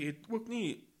plundery het ook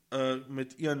nie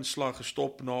met een slag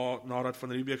gestop nadat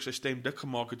Van Riebeeck sy stem dik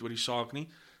gemaak het oor die saak nie.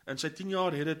 In sy 10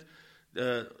 jaar het dit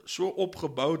so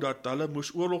opgebou dat hulle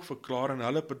moes oorlog verklaar, en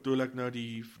hulle bedoel ek nou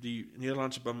die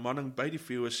Nederlandse bemanning by die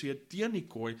VOC teen die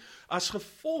Khoi, as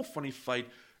gevolg van die feit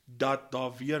dat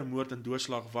daar weer moord en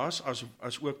doodslag was,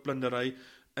 as ook plundery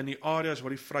in die areas waar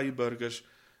die vryburgers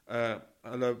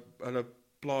hulle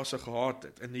plase gehad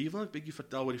het. En hier wil ek bietjie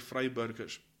vertel oor die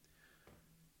vryburgers.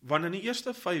 Want in die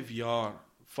eerste 5 jaar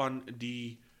van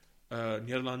die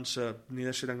Nederlandse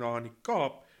nedersetting daar in die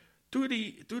Kaap, toe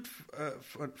het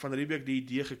Van Riebeeck die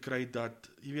idee gekry dat,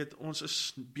 jy weet, ons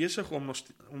is besig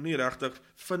om nie regtig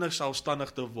vinnig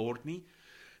selfstandig te word nie.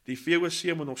 Die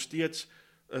VOC moet nog steeds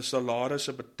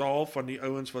salarisse betaal van die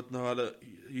ouens wat nou hulle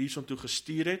hierson toe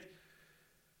gestuur het.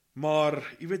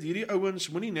 Maar, jy weet, hierdie ouens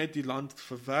moet nie net die land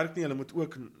verwerk nie, hulle moet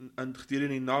ook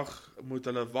gedurende die nag moet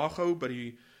hulle wag hou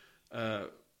by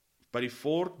die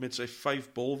fort met sy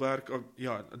 5 bolwerke.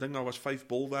 Ja, ek dink daar was 5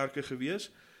 bolwerke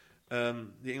gewees.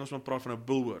 Die Engelsman praat van 'n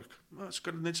bulwark, maar ek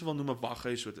kan dit net sowel noem 'n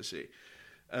waghuis, so te sê.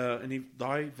 En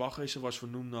daai waghuise was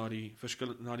vernoem na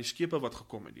die skepe wat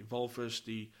gekom het, die walvis,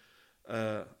 die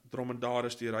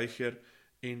dromedaris, die reiger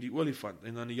en die olifant.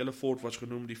 En dan die hele fort was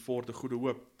genoem die Fort te Goede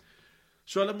Hoop.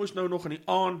 So hulle moes nou nog in die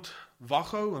aand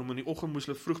wag hou, en in die oggend moes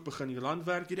hulle vroeg begin die land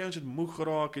werk. Hierdie ouens het moeg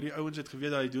geraak, hierdie ouens het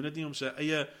geweet dat hy doen dit nie om sy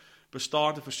eie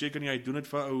bestaan te verseker nie, hy doen dit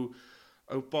vir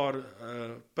ou paar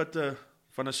pitte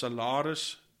van 'n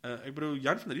salaris. Ek bedoel,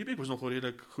 Jan van Riebeeck was nog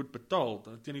redelik goed betaald.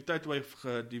 Teen die tyd toe hy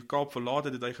die Kaap verlaat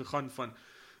het, het hy gegaan van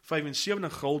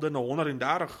 75 gulden na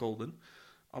 130 gulden,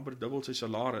 amper dubbel sy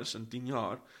salaris in 10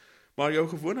 jaar. Maar jou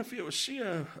gewone VOC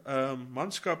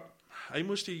manskap, hy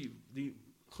moes die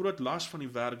groot las van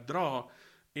die werk dra,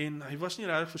 en hy was nie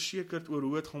regtig versekerd oor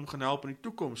hoe het hom gaan help in die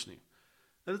toekoms nie.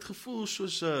 Dit het gevoel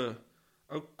soos 'n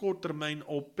korttermyn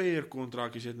au pair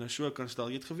kontrak, as jy dit nou so kan stel.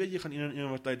 Jy het geweet jy gaan een en een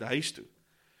wat tyd huis toe.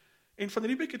 En Van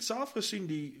Riebeeck het self gesien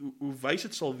hoe wys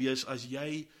dit sal wees as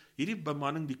jy hierdie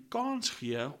bemanning die kans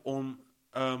gee om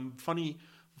van die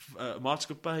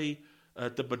maatskappy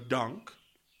te bedank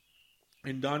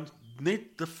en dan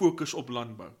net te fokus op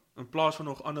landbou in plaas van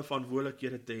nog ander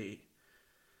verantwoordelikhede te hê.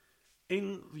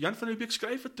 En Jan van Riebeeck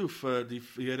skryf het toe vir die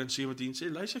heer in 17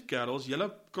 sê, luister kerels, julle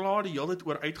klaar die hele tyd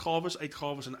oor uitgawes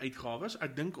en uitgawes.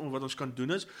 Ek dink wat ons kan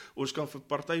doen is, ons kan vir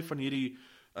party van hierdie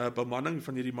bemanning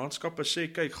van hierdie manskappe sê,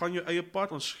 kyk, gaan jou eie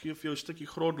pad, ons gee vir jou 'n stukkie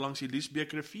grond langs die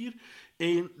Liesbeek rivier,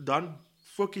 en dan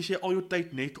fokus jy al jou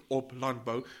tyd net op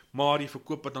landbou, maar jy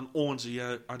verkoop dit aan ons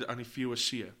hier aan die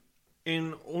VOC.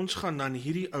 En ons gaan dan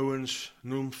hierdie ouens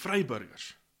noem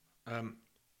vryburgers.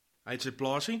 Hy het sy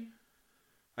plaasie,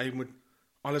 hy moet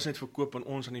alles net verkoop aan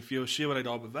ons aan die VOC wat hy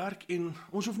daar bewerk, en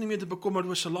ons hoef nie meer te bekommer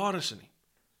oor salarisse nie.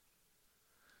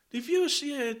 Die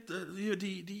VOC het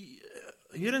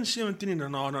hier in 17 en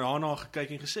daarna gekyk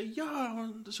en gesê, ja,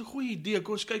 dit is 'n goeie idee,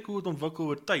 kom ons kyk hoe het ontwikkel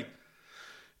oor tyd.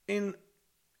 En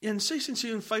in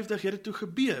 1657 het dit toe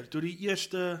gebeur, toe die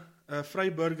eerste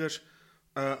vryburgers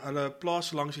hulle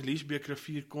plaas langs die Liesbeek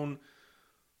rivier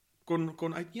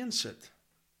kon uiteensit.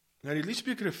 Nou die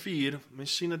Liesbeek rivier,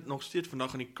 mens sien dit nog steeds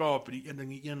vandag in die Kaap,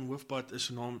 die een hoofpad is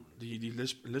naam die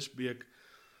Liesbeek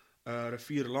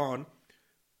rivierlaan.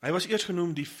 Hy was eers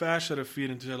genoem die Verse rivier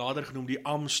en toe is hy later genoem die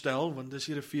Amstel, want dit is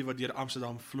die rivier wat deur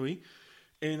Amsterdam vloei,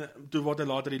 en toe word hy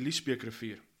later die Liesbeek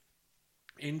rivier.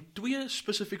 En twee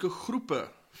spesifieke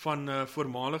groepe van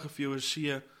voormalige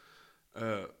VOC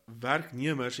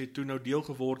werknemers het toe nou deel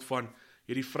geword van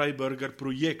hierdie Vryburger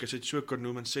projek, as dit so kan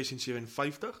noem, in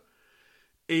 1657.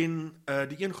 En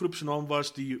die een groep se naam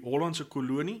was die Hollandse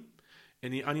kolonie,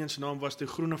 en die ander se naam was die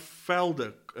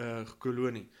Groenevelde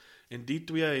kolonie. En die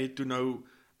twee het toe nou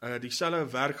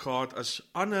dieselfde werk gehad as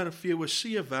ander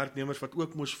VOC werknemers wat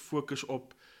ook moes fokus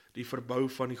op die verbou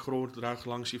van die grond reg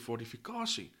langs die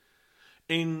fortifikasie.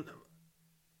 En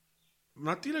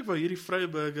natuurlik wou hierdie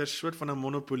vryburgers soort van 'n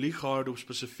monopolie gehad op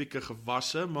spesifieke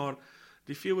gewasse, maar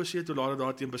die VOC het toe later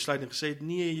daarteen besluit en gesê het,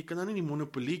 nee, jy kan nou nie die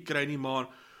monopolie kry nie, maar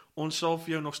ons sal vir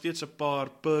jou nog steeds 'n paar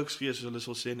perks gee, soos hulle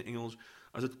sal sê in Engels,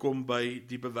 as dit kom by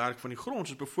die bewerk van die grond.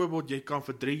 Soos byvoorbeeld, jy kan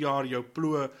vir 3 jaar jou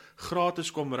ploë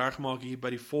gratis kom regmaak hier by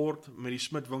die fort, met die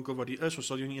smidwinkel wat hier is, ons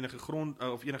sal jou nie enige grond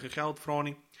of enige geld vra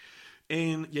nie.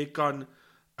 En jy kan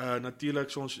natuurlik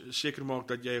soms seker maak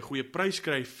dat jy 'n goeie prys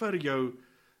kry vir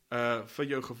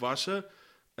jou gewasse,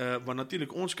 want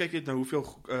natuurlik ons kyk net nou hoeveel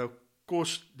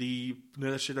kos die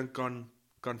nedersetting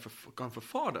kan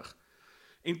vervaardig.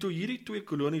 En toe hierdie twee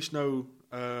kolonies nou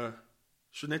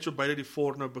so net so beide die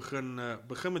fort nou begin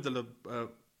met hulle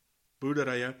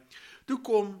boerderye, toe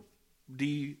kom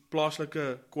die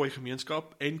plaaslike Khoi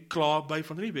gemeenskap en kla by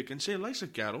Van Riebeeck en sê, luister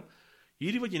kerel,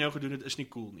 hierdie wat jy nou gedoen het is nie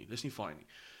cool nie, dis nie fyn nie.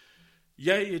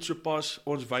 Jy het sopas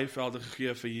ons weivelde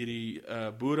gegee vir hierdie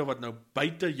boere wat nou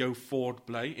buite jou fort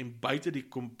bly en buite die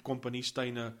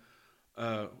kompaniesteine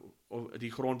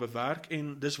die grond bewerk,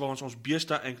 en dis waar ons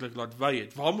beeste eintlik laat wei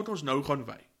het. Waar moet ons nou gaan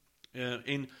wei?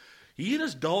 En hier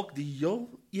is dalk die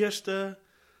heel eerste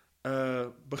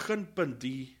beginpunt,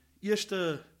 die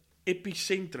eerste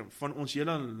epicentrum van ons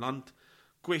hele land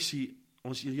kwessie,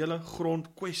 ons hele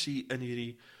grond kwessie in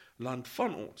hierdie land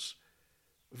van ons.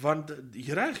 Want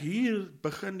reg hier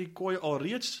begin die Khoi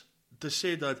alreeds te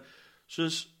sê dat,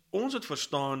 soos ons het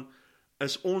verstaan,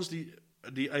 is ons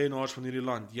die eienaars van hierdie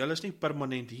land. Julle is nie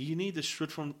permanent hier nie, dis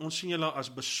soort van, ons sien julle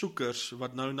as besoekers,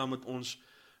 wat nou met ons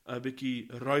 'n bietjie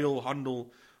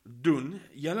ruilhandel doen.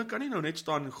 Julle kan nie nou net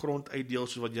staan grond uitdeel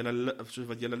soos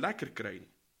wat julle lekker kry nie.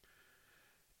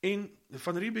 En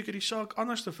Van Riebeeck het die saak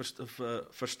anders te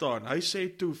verstaan. Hy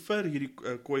sê toe vir hierdie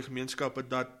Khoi gemeenskappe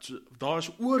dat daar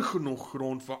is oorgenoeg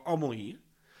grond vir almal hier,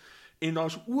 en daar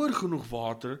is oorgenoeg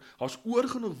water, daar is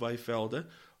oorgenoeg weivelde,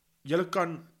 julle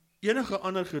kan enige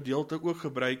ander gedeelte ook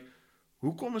gebruik.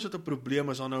 Hoekom is dit 'n probleem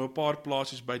as daar nou 'n paar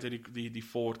plasies buite die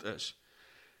fort is?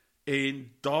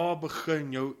 En daar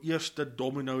begin jou eerste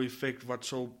domino effek wat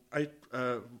sal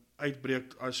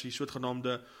uitbreek as die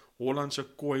soortgenaamde Hollandse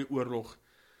Khoi-oorlog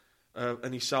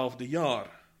in dieselfde jaar,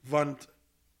 want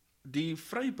die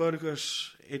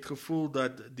vryburgers het gevoel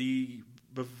dat die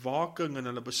bewaking en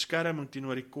hulle beskerming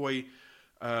teenoor die Khoi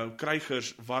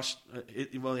krygers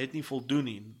het nie voldoen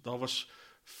nie. Daar was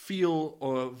veel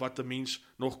wat 'n mens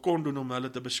nog kon doen om hulle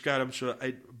te beskerm so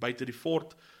buite die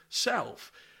fort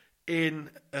self. En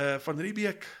Van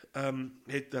Riebeeck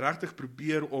het regtig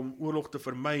probeer om oorlog te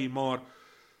vermy, maar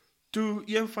toe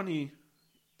een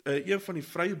van die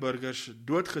vryburgers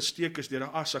doodgesteek is deur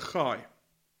 'n assegaai,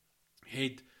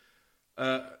 het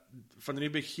Van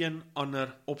Riebeeck geen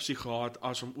ander opsie gehad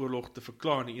as om oorlog te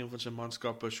verklaar nie. Een van sy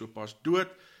manskappe is sopas dood,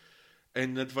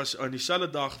 en dit was aan dieselfde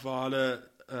dag waar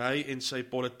hy en sy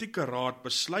politieke raad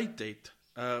besluit het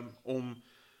om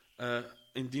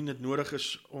indien dit nodig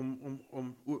is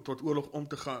om tot oorlog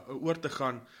oor te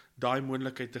gaan, daai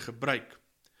moontlikheid te gebruik.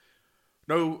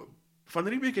 Nou, Van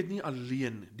Riebeeck het nie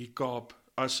alleen die Kaap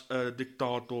as 'n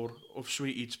diktator of so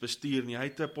iets bestuur nie. Hy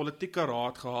het 'n politieke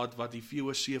raad gehad wat die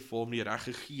VOC vir hom die reg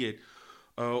gegee het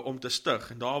om te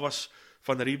stig. En daar was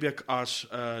Van Riebeeck as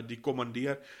die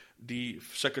kommandeer, die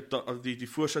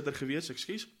voorsitter gewees,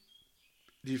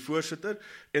 die voorsitter,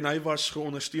 en hy was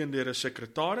geondersteun deur 'n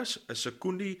sekretaris, 'n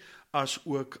sekondie, as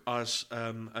ook as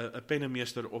 'n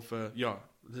pennemeester of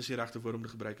dit is die regte woord om te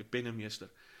gebruik, 'n pennemeester.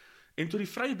 En toe die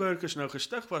vryburgers nou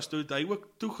gestig was, toe het hy ook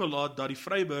toegelaat dat die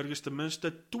vryburgers ten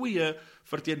minste 2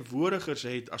 verteenwoordigers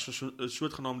het as 'n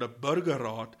soortgenaamde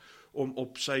burgerraad om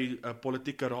op sy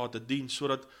politieke raad te dien,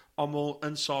 sodat almal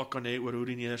insaag kan hê oor hoe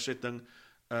die nedersetting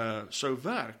sou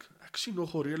werk. Ek sien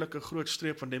nogal redelike groot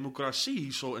streep van demokrasie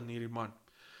hierso in hierdie man.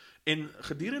 En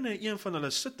gedurende een van hulle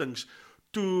sittings,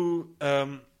 toe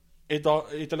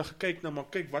het hulle gekyk na, maar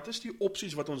kyk, wat is die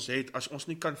opsies wat ons het as ons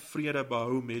nie kan vrede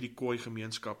behou met die Khoi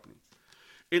gemeenskap nie.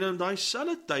 En in daai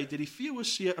selfde tyd het die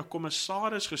VOC 'n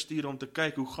kommissaris gestuur om te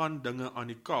kyk hoe gaan dinge aan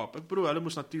die Kaap. Ek bedoel, hulle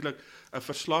moes natuurlik 'n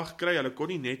verslag kry, hulle kon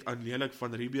nie net aanleerlik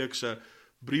van Riebeeck se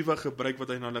briewe gebruik wat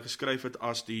hy aan hulle geskryf het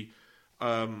as die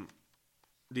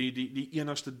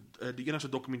enigste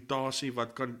dokumentasie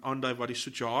wat kan aandui wat die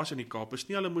situasie in die Kaap is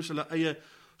nie. Hulle moes hulle eie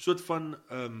soort van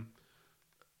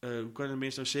hoe kan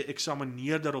mense nou sê,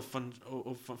 examineerder of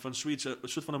van suits, 'n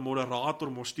soort van 'n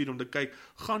moderator moes stuur om te kyk,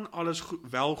 gaan alles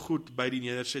wel goed by die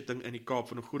nedersetting in die Kaap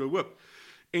van 'n Goeie Hoop.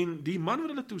 En die man wat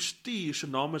hulle toe stuur, sy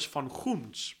naam is Van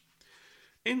Goens.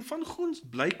 En Van Goens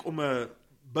blyk om 'n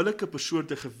billike persoon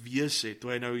te gewees het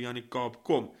toe hy nou hier aan die Kaap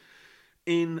kom.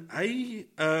 En hy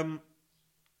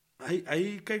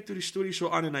kyk toe die storie so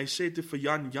aan en hy sê toe vir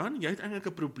Jan, jy het eintlik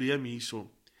 'n probleem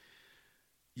hierso.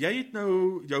 Jy het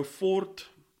nou jou fort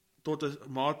tot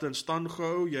 'n mate in stand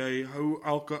gehou, jy hou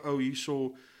elke ou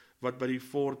hierso wat by die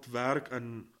fort werk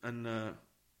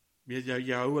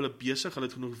jy hou hulle besig, hulle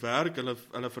het genoeg werk,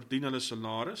 hulle verdien hulle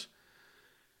salaris,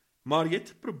 maar jy het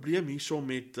 'n probleem hierso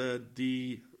met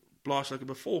die plaaslike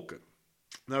bevolking.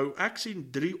 Nou, ek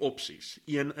sien 3 opsies.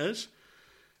 Een is,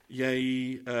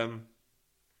 jy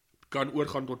kan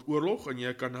oorgaan tot oorlog en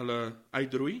jy kan hulle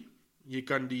uitroei. Jy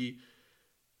kan die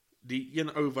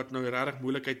een ou wat nou regtig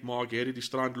moeilikheid maak, hierdie die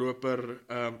strandloper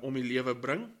om die lewe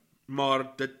bring,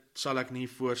 maar dit sal ek nie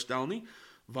voorstel nie,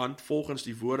 want volgens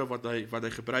die woorde wat hy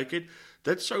gebruik het,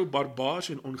 dit sou barbaars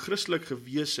en onchristelik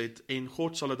gewees het en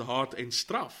God sal dit haat en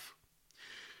straf.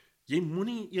 Jy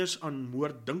moenie eers aan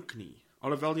moord dink nie.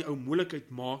 Alhoewel die ou moeilikheid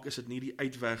maak, is dit nie die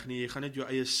uitweg nie, jy gaan net jou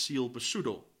eie siel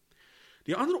besoedel.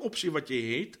 Die ander opsie wat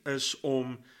jy het, is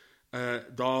om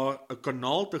daar 'n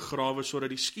kanaal te grawe, sodat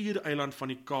die skiereiland van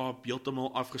die Kaap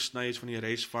heeltemal afgesny is van die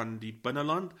res van die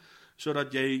binneland,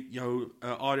 sodat jy jou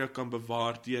area kan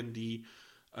bewaar teen die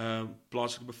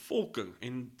plaaslike bevolking.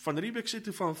 En Van Riebeeck sê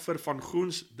toe vir Van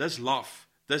Goens, dis laf,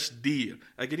 dis duur,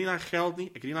 ek het nie daai geld nie,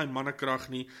 ek het nie daai mannekrag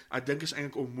nie, ek dink is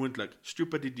eintlik onmoontlik,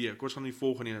 stupid idee, kom ons gaan die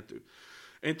volgende ene toe.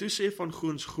 En toe sê Van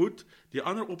Goens, goed, die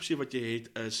ander opsie wat jy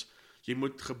het is, jy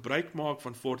moet gebruik maak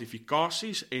van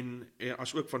fortifikasies en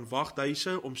as ook van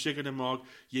waghuise om seker te maak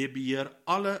jy beheer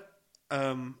alle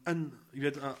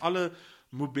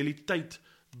mobiliteit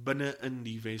binne in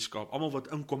die Weskaap. Almal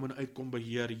wat inkom en uitkom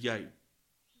beheer jy.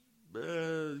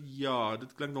 Ja,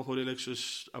 dit klink nogal redelik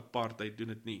soos apartheid, doen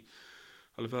dit nie.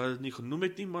 Alhoewel dit nie genoem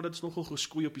het nie, maar dit is nogal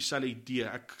geskoei op dieselfde idee.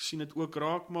 Ek sien dit ook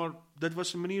raak, maar dit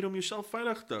was 'n manier om jouself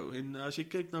veilig te hou. En as jy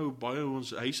kyk nou baie hoe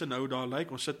ons huise nou daar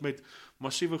lyk, ons sit met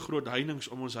massiewe groot heininge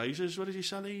om ons huise, so is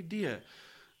dieselfde idee.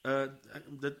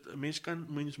 Mens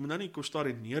moet nou nie Costa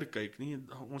Rica neerkyk nie.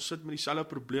 Ons sit met dieselfde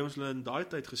probleme as hulle in daai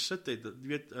tyd gesit het. Jy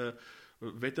weet,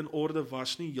 wet en orde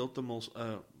was nie heeltemal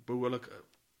behoorlik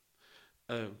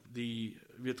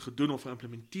gedoen of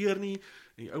geïmplementeer nie.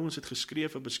 En die ouens het geskree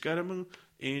vir beskerming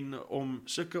en om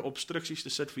sulke obstruksies te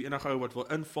sit vir enige ou wat wil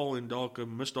inval en dalk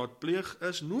 'n misdaad pleeg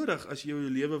is nodig as jy jou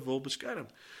lewe wil beskerm.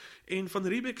 En Van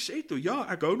Riebeeck sê toe, ja,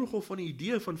 ek hou nogal van die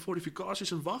idee van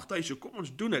fortifikasies en waghuise, kom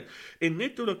ons doen dit. En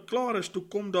net toe dit klaar is, toe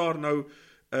kom daar nou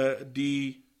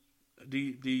die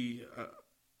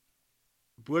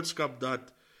boodskap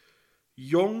dat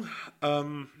jong,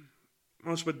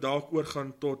 ons moet dalk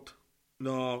oorgaan tot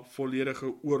na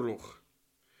volledige oorlog.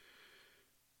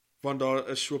 Want daar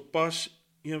is so pas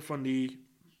een van die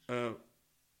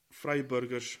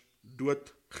vryburgers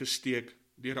doodgesteek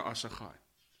deur 'n assegaai.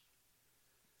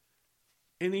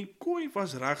 En die Khoi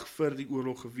was reg vir die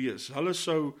oorlog gewees. Hulle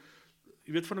sou,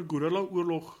 jy weet, van 'n gorilla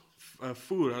oorlog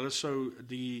voer. Hulle sou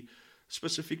die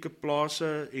spesifieke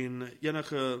plase en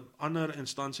enige ander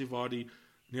instansie waar die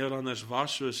Nederlanders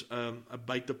was, soos 'n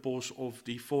buitepos of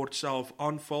die fort self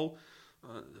aanval,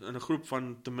 in 'n groep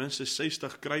van ten minste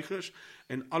 60 krygers,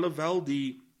 en alhoewel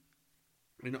die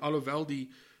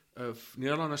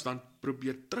Nederlanders dan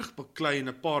probeer terugbeklei en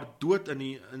 'n paar dood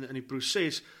in die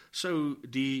proses, sou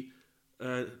die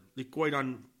Khoi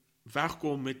dan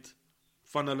wegkom met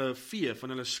van hulle vee, van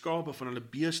hulle skape, van hulle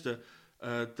beeste,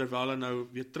 terwyl hulle nou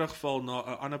weer terugval na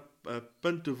 'n ander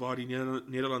punt toe waar die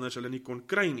Nederlanders hulle nie kon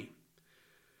kry nie.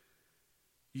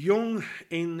 Jong,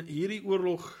 en hierdie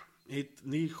oorlog het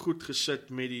nie goed gesit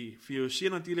met die VOC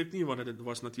natuurlik nie, want dit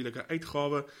was natuurlik 'n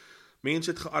uitgawe.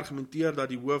 Mense het geargumenteer dat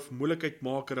die hoof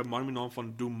moeilikheidmaker, 'n man met naam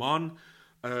van Duman,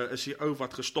 is die ou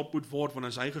wat gestop moet word, want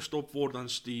as hy gestop word, dan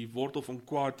is die wortel van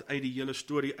kwaad uit die hele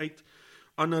storie uit.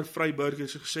 Ander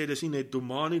vryburgers het gesê, dis nie net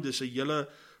Duman nie, dis 'n hele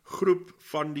groep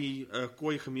van die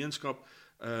Khoi gemeenskap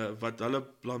wat hulle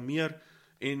blameer,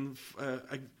 en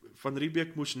Van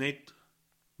Riebeeck moes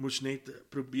net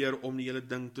probeer om die hele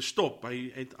ding te stop.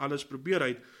 Hy het alles probeer. Hy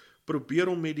het probeer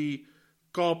om met die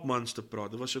Kaapmans te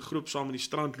praat. Dit was 'n groep saam met die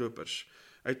strandlopers.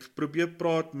 Hy het probeer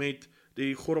praat met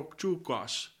die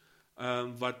Gorokchukas,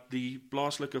 wat die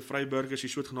plaaslike vryburgers die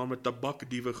soortgenaamde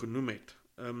tabakdiewe genoem het.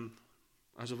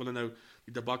 Asof hulle nou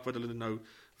die tabak wat hulle nou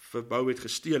verbou het,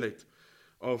 gesteel het,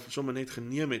 of sommer net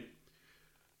geneem het.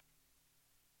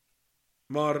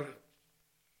 Maar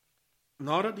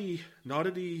nadat die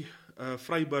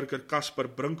vryburger Casper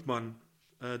Brinkman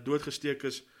doodgesteek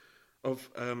is, of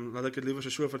laat ek dit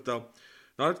liewer so vertel,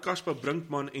 nadat Casper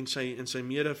Brinkman en sy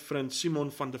mede-vriend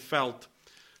Simon van der Veld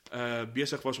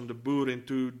besig was om te boer en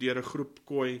toe deur 'n groep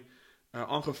Khoi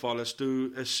aangeval is,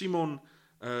 toe is Simon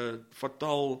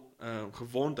fataal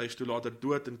gewond, hy is toe later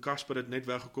dood, en Casper het net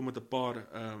weggekom met 'n paar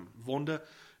wonde,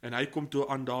 en hy kom toe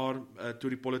aan daar, toe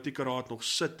die politieke raad nog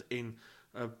sit en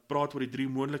praat oor die 3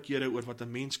 moontlikhede oor wat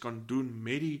 'n mens kan doen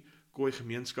met die Khoi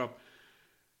gemeenskap.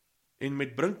 En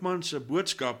met Brinkman se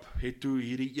boodskap het toe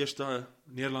hierdie eerste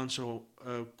Nederlandse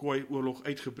Khoi oorlog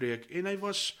uitgebreek, en hy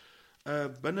was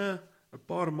binne 'n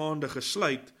paar maande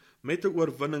gesluit met 'n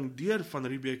oorwinning deur Van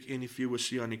Riebeeck en die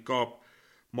VOC aan die Kaap,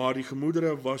 maar die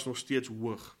gemoedere was nog steeds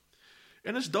hoog.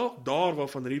 En is dalk daar waar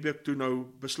Van Riebeeck toe nou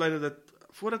besluit dat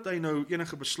voordat hy nou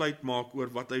enige besluit maak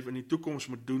oor wat hy in die toekoms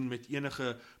moet doen met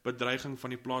enige bedreiging van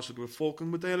die plaaslike bevolking,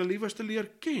 moet hy hulle liewerste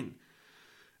leer ken.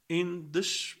 En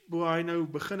dis waar hy nou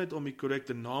begin het om die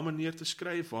korrekte name neer te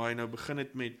skryf, waar hy nou begin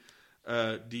het met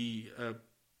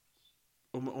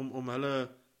om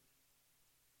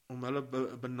hulle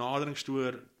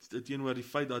benaderingstoer teenoor die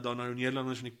feit dat daar nou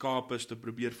Nederlanders in die Kaap is te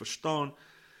probeer verstaan.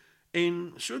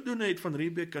 En sodoende het Van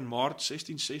Riebeeck in Maart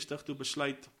 1660 toe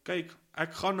besluit, kyk,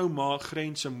 ek gaan nou maar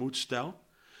grense moet stel,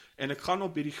 en ek gaan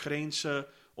op hierdie grense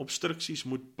obstruksies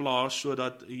moet plaas,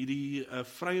 sodat hierdie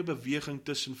vrye beweging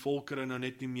tussen volkere nou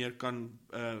net nie meer kan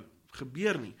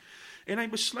gebeur nie. En hy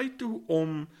besluit toe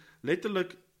om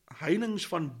letterlik heininge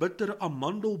van bitter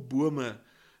amandelbome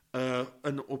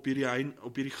op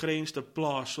hierdie grens te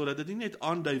plaas, sodat dit nie net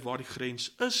aandui waar die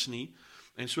grens is nie,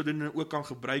 en sodoende ook kan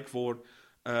gebruik word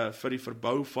vir die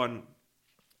verbou van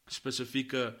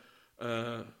spesifieke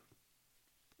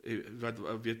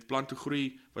plante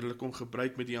groei, wat hulle kon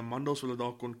gebruik met die amandels, wat hulle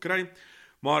daar kon kry,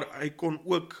 maar hy kon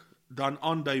ook dan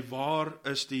aandui waar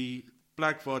is die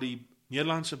plek waar die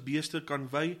Nederlandse beeste kan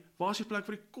wei, waar is die plek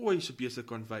waar die Khoi se beeste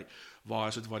kan wei, waar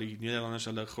is dit waar die Nederlanders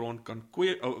hulle grond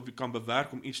kan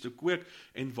bewerk om iets te kweek,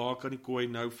 en waar kan die Khoi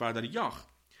nou verder jag.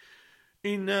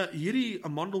 En hierdie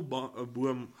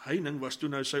amandelboom heining was toe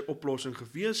nou sy oplossing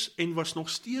gewees, en was nog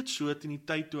steeds so in die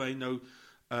tyd toe hy nou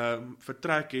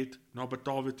vertrek het na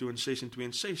Batavia toe in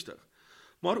 1662.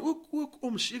 Maar ook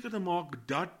om seker te maak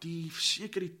dat die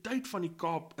sekuriteit van die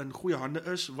Kaap in goeie hande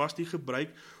is, was die gebruik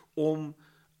om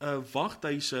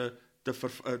waghuise te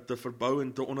verbou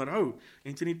en te onderhou.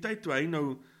 En teen die tyd toe hy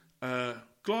nou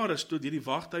klaar is, toe hierdie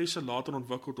waghuise later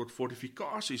ontwikkel tot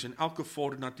fortifikasies en elke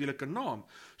fort natuurlik 'n naam.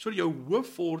 So jou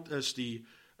hooffort is die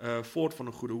Fort van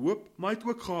 'n Goeie Hoop, maar hy het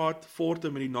ook gehad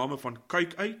forte met die name van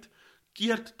Kyk uit,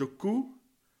 Keert de Koe,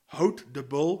 Hout de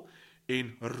Bil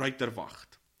en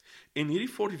Ruiterwacht. En hierdie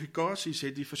fortifikasies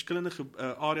het die verskillende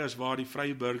areas waar die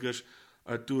vrye burgers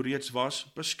toe reeds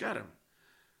was, beskerm.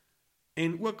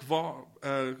 En ook waar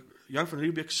Jan van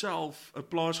Riebeeck self 'n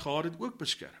plaas gehad het, ook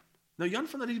beskerm. Nou Jan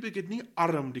van Riebeeck het nie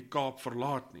arm die Kaap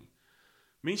verlaat nie.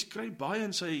 Mens kry baie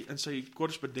in sy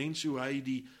korrespondensie hoe hy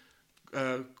die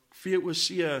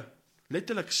VOC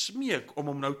letterlik smeek om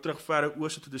hom nou terug verre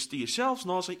ooste toe te stuur. Selfs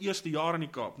na sy eerste jaar in die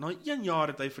Kaap. Na 1 jaar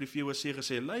het hy vir die VOC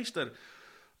gesê, luister,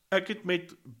 ek het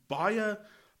met baie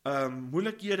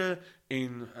moeilikhede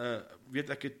en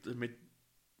ek het met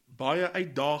baie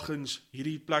uitdagings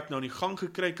hierdie plek nou in die gang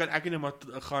gekry, kan ek nie maar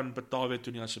gaan betaal weer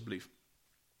toe nie asseblief.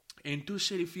 En toe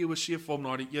sê die VOC vir hom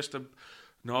na die eerste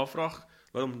navraag,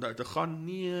 wat om te gaan,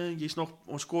 nee,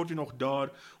 ons kort jy nog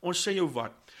daar, ons sê jou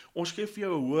wat, ons geef vir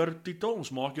jou 'n hoër titel,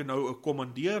 ons maak jou nou 'n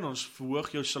kommandeer, ons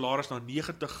verhoog jou salaris na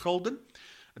 90 gulden,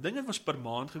 ek dink dit was per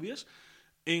maand gewees,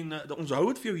 en ons hou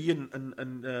het vir jou hier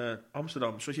in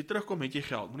Amsterdam, so as jy terugkom het jy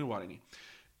geld, moenie worry nie,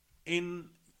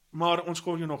 maar ons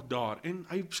kon jou nog daar, en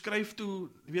hy skryf toe,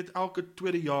 elke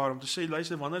tweede jaar, om te sê,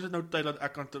 luister, wanneer is dit nou tyd dat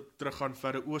ek kan terug gaan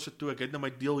verre ooste toe, ek het nou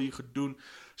my deel hier gedoen,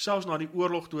 selfs na die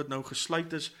oorlog toe het nou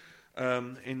gesluit is,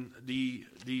 en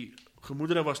die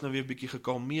gemoedere was nou weer bietjie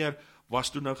gekalmeer,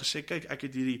 was toe nou gesê, kyk, ek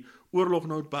het hierdie oorlog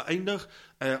nou beëindig,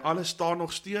 alles staan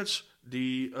nog steeds,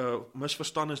 die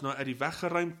misverstand is nou uit die weg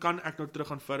geruim, kan ek nou terug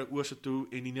gaan verre ooste toe,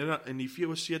 en die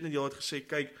VOC het net het gesê,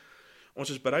 kyk, ons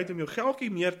is bereid om jou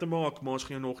geldjie meer te maak, maar ons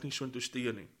gaan jou nog nie so toe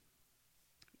stuur nie.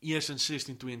 Eers in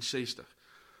 1662,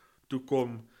 toe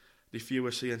kom die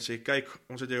VOC en sê, kyk,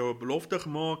 ons het jou 'n belofte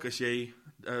gemaak, as jy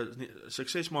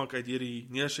sukses maak uit hierdie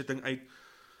neersetting uit,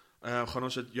 gaan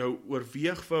ons het jou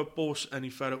oorweeg vir 'n pos in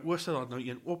die verre ooste, dat nou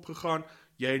een opgegaan,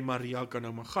 jy en Maria kan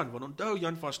nou maar gaan, want onthou,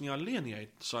 Jan was nie alleen, hy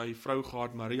het sy vrou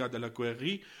gehad, Maria de la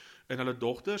Coerie, en hulle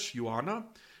dogters, Johanna,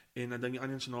 en ek dink die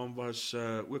ander se naam was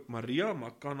ook Maria,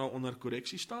 maar kan nou onder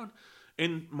korreksie staan,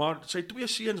 maar sy 2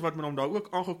 seuns wat met hom daar ook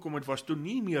aangekom het, was toe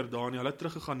nie meer daar nie, hulle het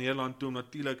teruggegaan Nederland toe, om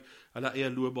natuurlik hulle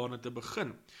eie loopbane te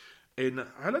begin, en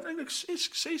hulle het eintlik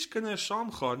 6 kinders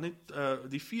saamgaan, net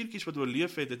die 4 wat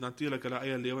oorleef het natuurlik hulle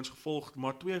eie lewens gevolg,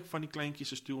 maar 2 van die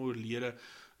kleintjies is toe oorlede,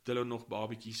 het hulle nog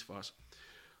babietjies was.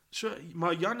 So,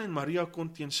 maar Jan en Maria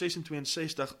kon teen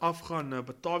 1662 afgaan na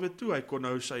Batavia toe, hy kon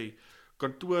nou sy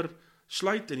kantoor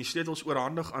sluit en die sleutels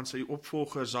oorhandig aan sy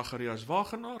opvolger Zacharias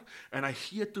Wagenaar, en hy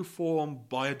gee toe vir hom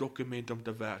baie dokumente om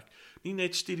te werk. Nie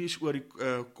net studies oor die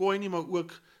kooi nie, maar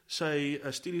ook sy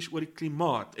studies oor die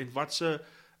klimaat, en wat se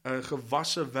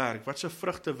gewasse werk, wat se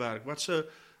vrugte werk, wat se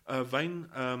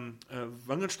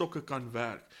wingerdstokke kan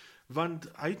werk, want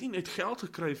hy het nie net geld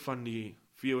gekry van die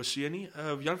VOC nie,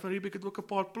 Jan van Riebeeck het ook 'n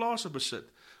paar plase besit,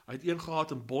 hy het een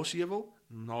gehad in Bosheuwel,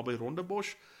 naby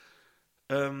Rondebosch.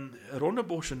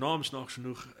 Rondebosch se naam snaaks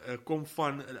genoeg kom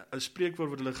van 'n spreekwoord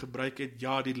wat hulle gebruik het,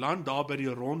 ja, die land daar by die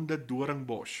Ronde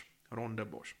Doringbos,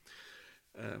 Rondebosch,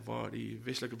 waar die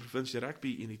Westelike provinsie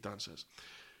rugby in die tans is.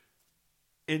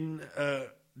 En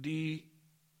die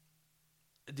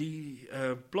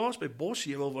plaas by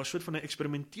Bosheuwel was soort van 'n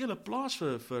eksperimentele plaas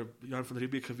vir Jan van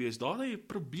Riebeeck gewees. Daar het hy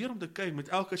probeer om te kyk met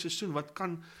elke seisoen wat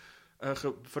kan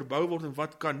verbou word en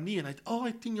wat kan nie, en hy het al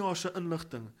die 10 jaar se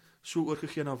inligting so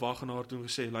oorgegee na Wagenaar toe en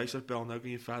gesê, luister Pel, nou kan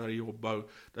jy verder hierop bou.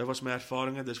 Dit was my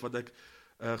ervaringe, dis wat ek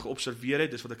geobserveer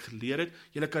het, dis wat ek geleer het,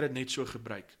 julle kan dit net so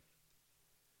gebruik.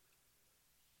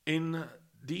 En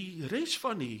die res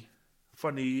van die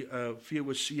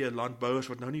VOC landbouers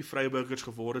wat nou nie vryburgers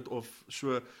geword het of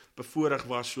so bevoorreg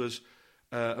was soos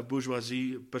 'n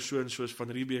bourgeoisie persoon soos Van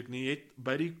Riebeeck nie, het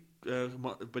by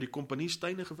die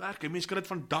kompaniesteine gewerk. En mense kan dit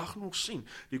vandag nog sien.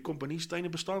 Die kompaniesteine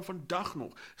bestaan vandag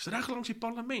nog. Dis reg langs die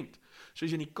parlement. So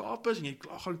as jy in die Kaap is en jy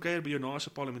gaan kuier by jou naaste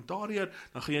parlementariër,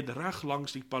 dan gaan jy dit reg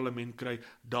langs die parlement kry.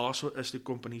 Daarso is die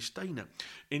kompaniesteine.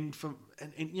 En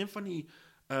een van die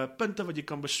punte wat jy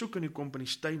kan besoek in die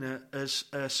kompaniesteine is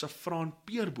 'n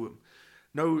saffraanpeerboom.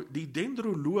 Nou die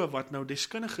dendroloog wat nou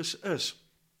deskundiges is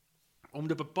om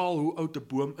te bepaal hoe oud 'n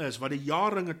boom is, wat die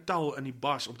jaarringe tel in die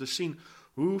bas om te sien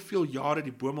hoeveel jare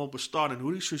die boom al bestaan en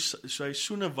hoe die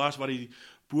seisoene was waar die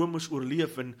boom moes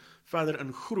oorleef en verder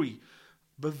in groei,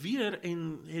 beweer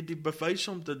en het die bewys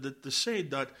om dit te sê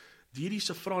dat hierdie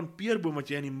saffraanpeerboom wat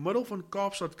jy in die middel van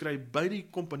Kaapstad kry by die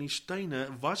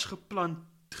kompaniesteine was geplant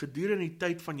gedurende die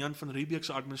tyd van Jan van Riebeeck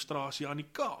se administrasie aan die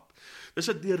Kaap. Dis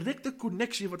 'n direkte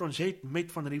koneksie wat ons het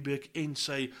met Van Riebeeck en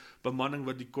sy bemanning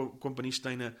wat die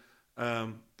kompaniesteine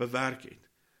bewerk het.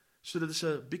 So dit is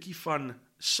 'n bietjie van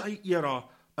sy era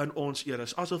in ons era.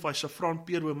 Is asof hy Safran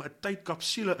Peerboom 'n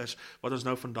tydkapsule is, wat ons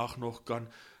nou vandag nog kan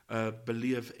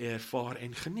beleef, ervaar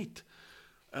en geniet.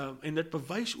 En dit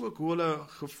bewys ook hoe hulle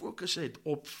gefokus het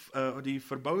op die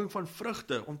verbouing van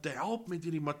vrugte, om te help met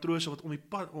hierdie matrose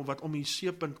wat om die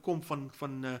seepunt kom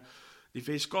van die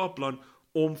Wes-Kaapland,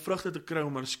 om vrugte te kry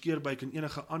om hulle skeurbuik en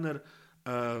enige ander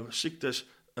siektes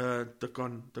te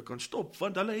kan stop,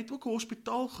 want hulle het ook 'n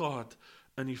hospitaal gehad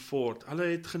in die fort, hulle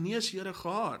het geneeshere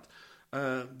gehad,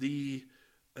 ek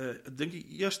dink die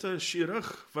eerste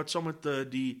chirurg wat saam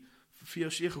met die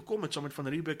VOC gekom het, saam met Van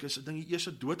Riebeeck, is ek dink die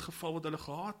eerste doodgeval wat hulle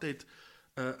gehad het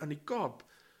in die Kaap,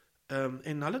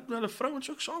 en hulle het hulle vrouens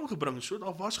ook saamgebring, so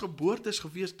daar was geboortes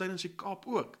gewees tydens die Kaap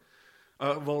ook,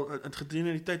 in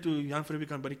gedurende die tyd toe Jan van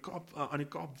Riebeeck aan die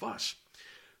Kaap was,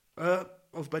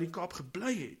 of by die Kaap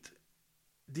gebly het.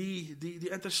 Die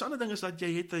interessante ding is dat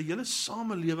jy het 'n hele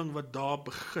samelewing wat daar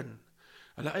begin,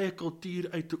 hulle eie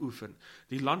kultuur uit te oefen,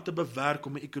 die land te bewerk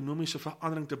om 'n ekonomiese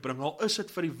verandering te bring, al is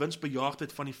dit vir die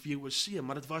winsbejaagdheid van die VOC,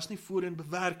 maar dit was nie voorheen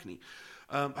bewerk nie.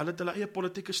 Hulle het hulle eie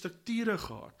politieke strukture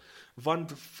gehad,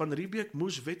 want Van Riebeeck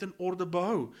moes wet en orde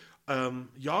behou.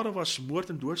 Jare was moord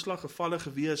en doodslag gevalle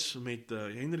gewees met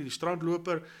Henry die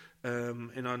Strandloper,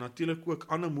 en dan natuurlik ook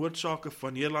ander moordsake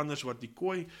van Nederlanders wat die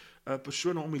Khoi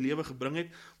persone om die lewe gebring het,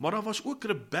 maar daar was ook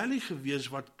rebellie gewees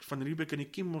wat Van Riebeeck in die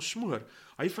kiem moes smoor.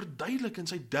 Hy verduidelik in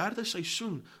sy 3de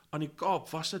seisoen aan die Kaap,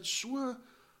 was dit so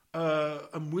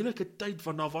 'n moeilike tyd,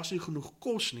 want daar was nie genoeg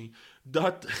kos nie,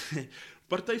 dat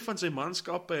party van sy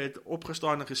manskappe het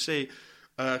opgestaan en gesê,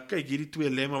 kyk hierdie 2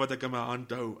 lemme wat ek in my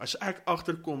hand hou, as ek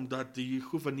agterkom dat die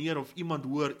gouverneur of iemand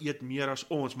hoor eet meer as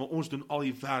ons, maar ons doen al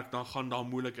die werk, dan gaan daar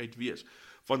moeilikheid wees.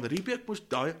 Van Riebeeck moes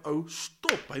daai ou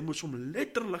stop, hy moes hom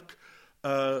letterlik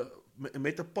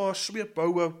met 'n paar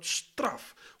sweephoue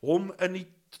straf, hom in die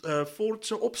fort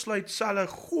se opsluitselle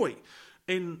gooi,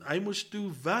 en hy moes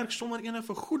toe werk sonder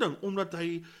enige vergoeding, omdat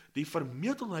hy die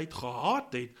vermetelheid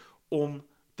gehad het om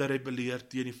te rebelleer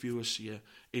teen die VOC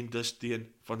en dus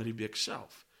teen Van Riebeeck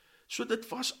self. So dit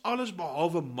was alles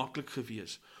behalwe maklik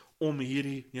gewees om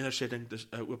hierdie nedersetting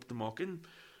oop te maak, en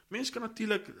mense kan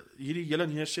natuurlik hierdie hele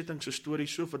nedersetting se storie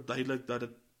so verduidelik dat dit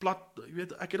plat, jy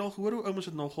weet, ek het al gehoor hoe ouens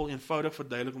dit nogal eenvoudig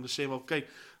verduidelik om te sê, wel kyk,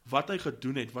 wat hy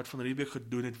gedoen het, wat Van Riebeeck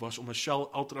gedoen het, was om 'n Shell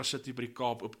Ultra City by die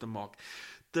Kaap oop te maak.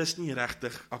 Dis nie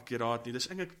regtig akkuraat nie, dis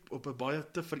eintlik op 'n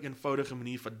baie te vereenvoudige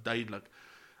manier verduidelik.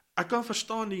 Ek kan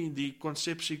verstaan die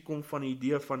konsepsie kom van die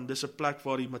idee van dis 'n plek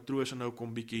waar die matrose nou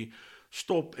kom bietjie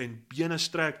stop en bene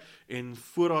strek en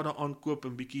voorrade aankoop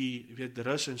en bietjie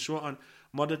rus en so aan,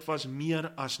 maar dit was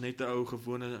meer as net 'n ou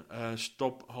gewone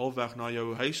stop halfweg na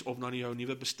jou huis of na jou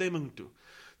nuwe bestemming toe.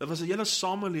 Dit was 'n hele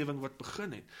samelewing wat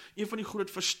begin het. Een van die groot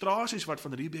frustrasies wat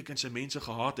Van Riebeeck en sy mense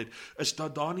gehad het, is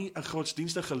dat daar nie 'n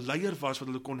godsdienstige leier was wat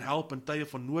hulle kon help in tye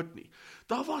van nood nie.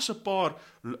 Daar was 'n paar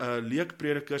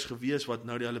leekpredikers gewees wat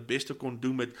nou hulle beste kon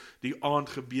doen met die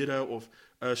aandgebede of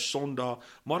Sondag,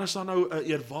 maar as daar nou 'n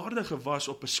eerwaardige was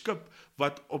op 'n skip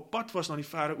wat op pad was na die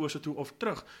Verre Ooste toe of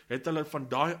terug, het hulle van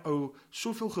daai ou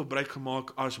soveel gebruik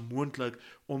gemaak as moontlik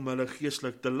om hulle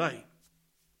geestelik te lei.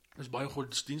 Dis baie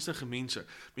godsdienstige mense.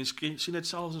 Mense sien dit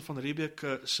selfs in Van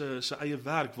Riebeeck se eie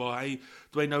werk, waar hy,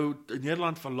 toe hy nou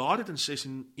Nederland verlaat het in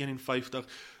 1651,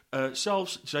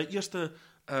 selfs sy eerste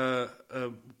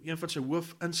een van sy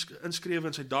hoof inskrewe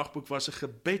in sy dagboek was 'n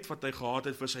gebed wat hy gehad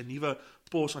het vir sy nuwe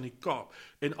pos aan die Kaap,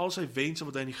 en al sy wense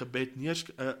wat hy in die gebed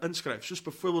inskryf, soos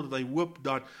byvoorbeeld dat hy hoop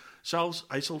dat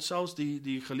hy sal selfs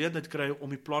die geleentheid kry om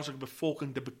die plaaslike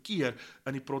bevolking te bekeer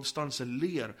in die protestantse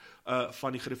leer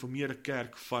van die gereformeerde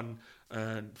kerk van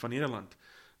Nederland.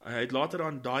 Hy het later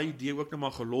aan daai idee ook nog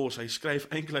maar gelos. Hy skryf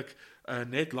eintlik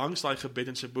net langs daai gebed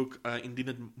in sy boek, indien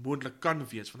dit moontlik kan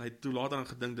wees, want hy het toe later aan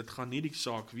gedink, dit gaan nie die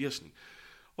saak wees nie.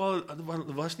 Wel,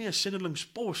 dit was nie 'n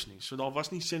sendelingspos nie, so daar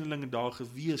was nie sendelinge daar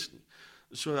gewees nie.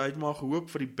 So hy het maar gehoop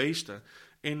vir die beste.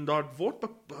 En daar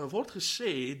word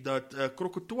gesê dat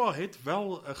Krokotoa het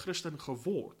wel 'n Christen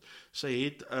geword. Sy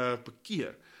het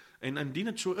bekeer. En indien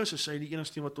dit so is sy die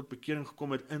enigste wat tot bekering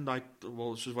gekom het in daai,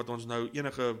 soos wat ons nou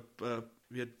enige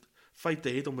feite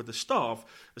het om dit te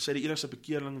staaf, is sy die enigste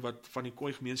bekeerling wat van die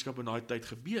Khoi gemeenskap in daai tyd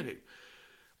gebeur het.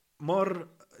 Maar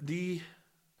die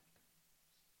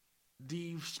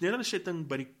nedersetting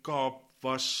by die Kaap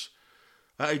was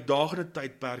 'n uitdagende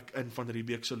tydperk in Van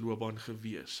Riebeeck se loopbaan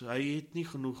gewees. Hy het nie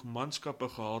genoeg manskappe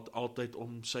gehad altyd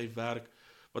om sy werk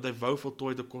wat hy wou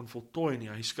voltooi te kon voltooi nie.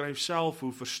 Hy skryf self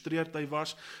hoe frustreerd hy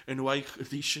was en hoe hy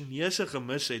die Chinese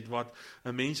gemis het wat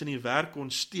 'n mens in die werk kon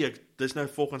steek. Dis nou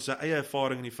volgens sy eie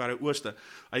ervaring in die Verre Ooste.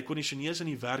 Hy kon die Chinese in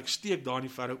die werk steek daar in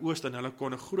die Verre Ooste en hulle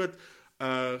kon 'n groot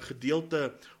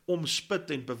gedeelte omspit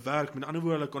en bewerk. Met ander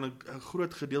woorde, hulle kon 'n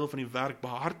groot gedeelte van die werk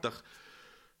behartig.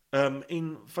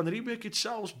 En Van Riebeeck het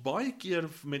selfs baie keer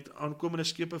met aankomende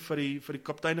skepe vir die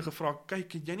kapteine gevra,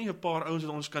 kyk, het jy nie 'n paar ouens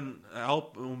wat ons kan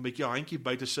help om 'n bietjie 'n handjie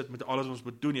by te sit met alles wat ons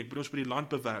moet doen nie? Ek bedoel, ons moet die land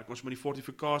bewerk, ons moet die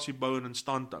fortifikasie bou en in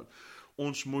stand hou.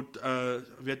 Ons moet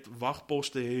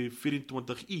wagposte hê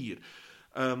 24 uur.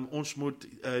 Ons moet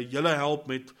julle help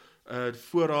met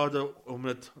voorrade om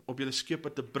dit op julle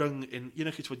skepe te bring en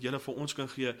enigiets wat julle vir ons kan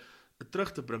gee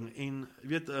terug te bring. En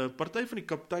party van die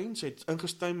kapteins het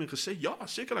ingestem en gesê, ja,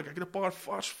 sekerlik, ek het 'n paar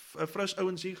fris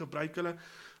ouens hier, gebruik hulle.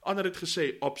 Ander het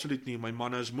gesê, absoluut nie, my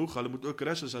manne is moeg, hulle moet ook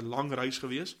rus, is 'n lang reis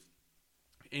gewees.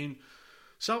 En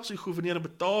selfs die gouverneur in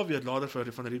Batavia het later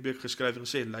vir Van Riebeeck geskryf en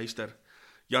gesê, luister,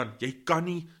 Jan, jy kan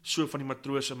nie so van die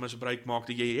matrose misbruik maak,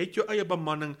 jy het jou eie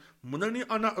bemanning, moet nou nie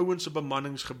ander ouens se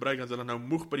bemannings gebruik, dat hulle nou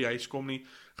moeg by die huis kom nie,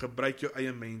 gebruik jou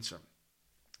eie mense.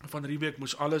 Van Riebeeck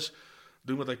moes alles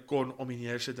doen wat hy kon om die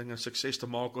neersetting 'n sukses te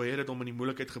maak, al het dit hom in die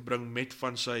moeilikheid gebring met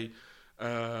van sy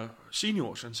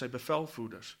seniors en sy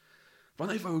bevelvoerders.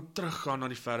 Want hy wou teruggaan na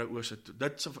die verre ooste toe.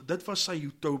 Dit was sy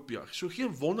utopia. So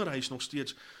geen wonder hy is nog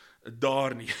steeds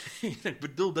daar nie. Ek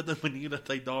bedoel dit 'n manier dat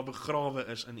hy daar begrawe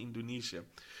is in Indonesië,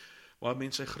 waar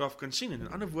mense sy graf kan sien. En in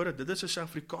ander woorde, dit is 'n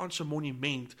Suid-Afrikaanse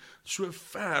monument, so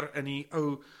ver in die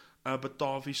ou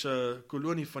Bataviese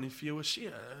kolonie van die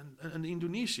VOC in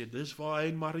Indonesië. Dis waar hy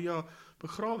en Maria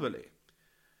begrawe lê.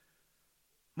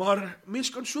 Maar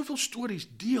mense kan soveel stories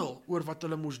deel oor wat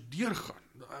hulle moes deurgaan.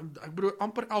 Ek bedoel,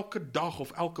 amper elke dag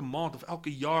of elke maand of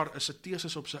elke jaar is 'n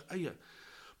teses op sy eie.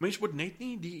 Mense moet net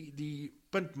nie die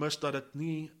punt mis dat dit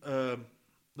nie,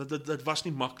 dit was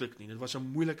nie maklik nie, dit was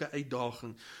 'n moeilike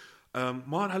uitdaging,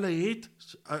 maar hy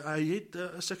het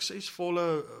 'n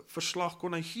suksesvolle verslag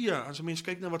kon hy gee. As 'n mens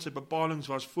kyk na wat sy bepalings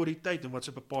was voor die tyd en wat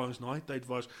sy bepalings na die tyd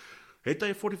was, het hy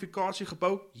 'n fortifikasie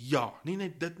gebou? Ja, nie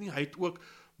net dit nie, hy het ook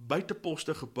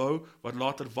buiteposte gebou, wat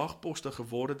later wagposte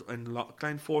geword het in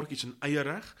klein fortjies in eie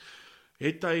reg.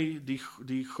 Het hy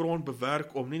die grond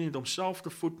bewerk om nie net homself te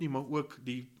voed nie, maar ook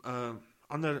die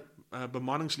ander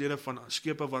bemanningslede van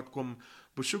skepe wat kom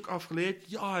besoek afgelê het?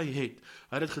 Ja, hy het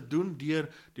dit gedoen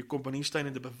deur die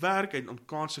kompaniesteine te bewerk en om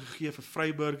kansse gegee vir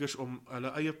vryburgers om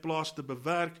hulle eie plaas te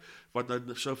bewerk, wat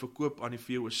hulle sou verkoop aan die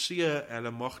VOC,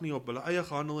 hulle mag nie op hulle eie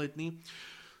gehandel het nie.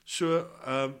 So,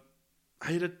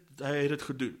 hy het dit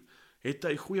gedoen. Het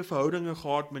hy goeie verhoudinge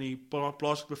gehad met die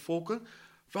plaaslike bevolking?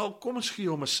 Wel, kom ons gee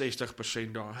hom 'n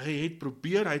 60% daar. Hy het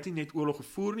probeer, hy het nie net oorlog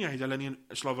gevoer nie, hy het hulle nie in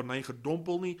slawerny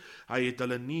gedompel nie, hy het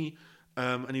hulle nie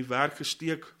in die werk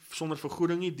gesteek sonder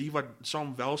vergoeding nie, die wat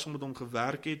saam met hom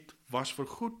gewerk het, was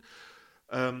vergoed.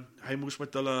 Hy moes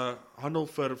met hulle handel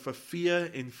vir vee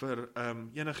en vir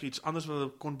enigiets anders wat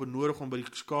hulle kon benodig om by die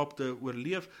skaap te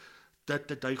oorleef. Dit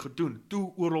het hy gedoen.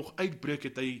 Toe oorlog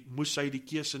uitbreek moes hy die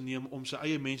keuse neem om sy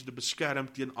eie mense te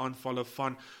beskerm teen aanvalle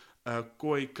van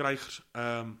Khoi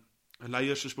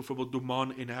krijgsleiers soos byvoorbeeld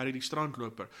Doman en Harry die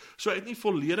strandloper. So hy het nie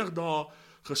volledig daar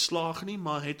geslaag nie,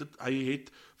 maar hy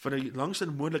het vir die langste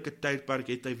moontlike tydperk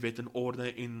het hy wet en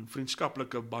orde en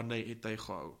vriendskaplike bande het hy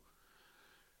gehou.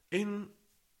 En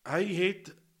hy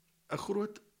het 'n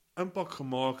groot impak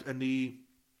gemaak in die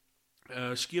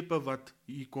skepe wat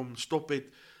hier kom stop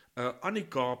het aan die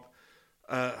Kaap.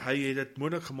 Hy het dit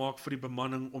moontlik gemaak vir die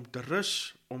bemanning om te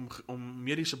rus, om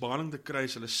mediese behandeling te kry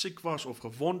as hulle siek was of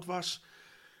gewond was.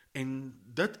 En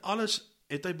dit alles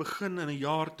het hy begin in 'n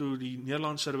jaar toe die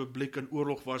Nederlandse Republiek in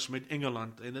oorlog was met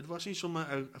Engeland. En dit was nie sommer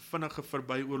 'n vinnige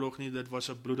verbyoorlog nie, dit was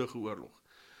 'n bloedige oorlog.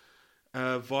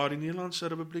 Waar die Nederlandse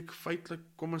Republiek feitelik,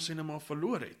 kom ons sê nou maar,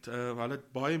 verloor het. Hulle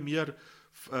het baie meer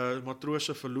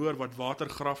matrose verloor wat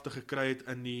watergrafte gekry het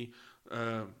in die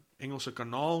Engelse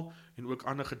kanaal en ook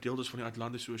ander gedeeltes van die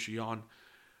Atlantiese Oseaan.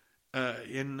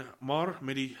 Maar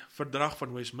met die verdrag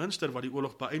van Westminster wat die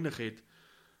oorlog beëindig het,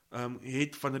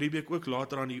 het Van Riebeeck ook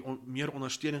later aan die meer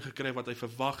ondersteuning gekry wat hy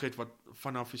verwag het wat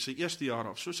vanaf sy eerste jaar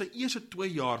af. So sy eerste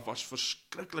 2 jaar was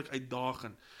verskriklik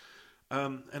uitdagend.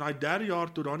 En hy 3de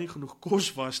jaar toe daar nie genoeg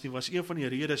kos was nie, was een van die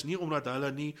redes, nie omdat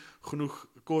hulle nie genoeg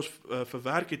kos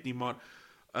verwerk het nie, maar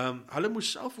hulle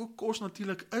moes self ook kos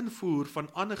natuurlik invoer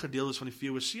van ander gedeeltes van die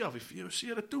VOC af. Die VOC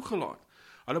het dit toegelaat.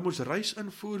 Hulle moes rys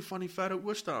invoer van die verre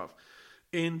ooste af.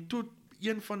 En toe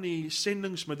een van die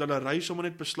sendings met hulle reis om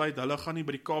net besluit, hulle gaan nie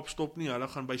by die Kaap stop nie, hulle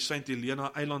gaan by St.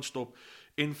 Helena eiland stop.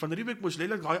 En Van Riebeeck moes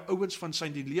letterlik daai ouens van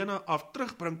St. Helena af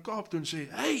terugbring Kaap toe en sê,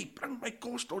 hey, bring my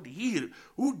kos tot hier.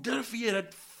 Hoe durf jy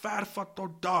dit vervat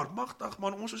tot daar? Magtig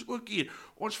man, ons is ook hier.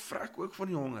 Ons vrek ook van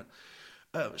die honger.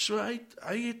 So hy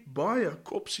het baie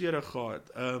kopseere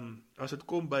gehad, as dit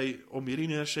kom by om hierdie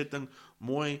neersetting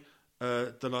mooi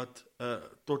te laat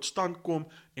tot stand kom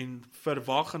en vir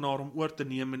Wagenaar om oor te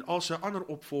neem en al sy ander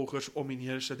opvolgers om die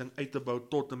nedersetting uit te bou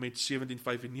tot en met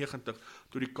 1795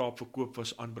 toe die Kaap verkoop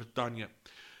was aan Brittanje.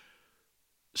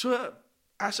 So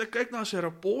as ek kyk na sy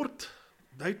rapport,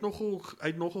 hy het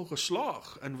nogal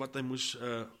geslaag in wat hy moes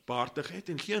behartig het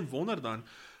en geen wonder dan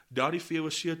dat die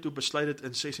VOC toe besluit het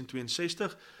in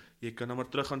 1662, jy kan nou maar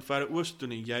terug aan Verre Ooste toe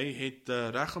en jy het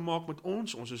reggemaak met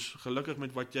ons is gelukkig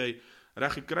met wat jy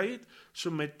reg gekry het,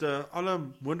 so met alle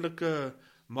moontlike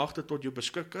magte tot jou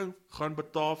beskikking, gaan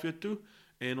Batavia toe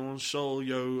en ons sal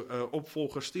jou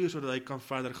opvolger stuur sodat hy kan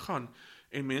verder gaan.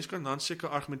 En mense kan dan seker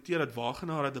argumenteer dat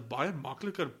Wagenaar het 'n baie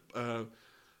makliker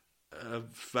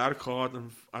werk gehad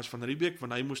as Van Riebeeck,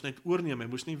 want hy moes net oorneem, hy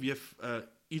moes nie weer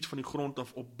iets van die grond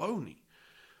af opbou nie.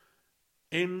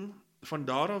 En van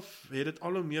daar af het dit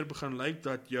al hoe meer begin lyk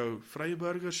dat jou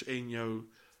vryburgers en jou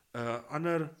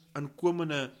ander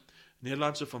inkomende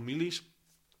Nederlandse families,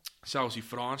 selfs die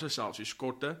Franse, selfs die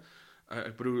Skotte,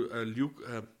 ek bedoel,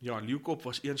 Leeukop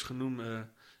was eens genoem,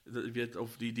 weet,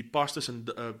 of die pastes in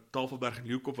Tafelberg en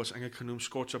Leeukop was eintlik genoem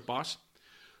Skotse pas,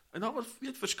 en daar was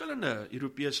verskillende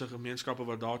Europese gemeenskappe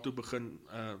wat daartoe begin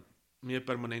meer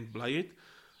permanent bly het,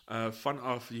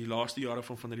 vanaf die laaste jare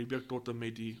van Riebeeck tot en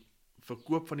met die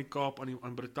verkoop van die Kaap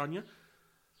aan Brittanje,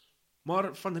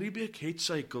 maar Van Riebeeck het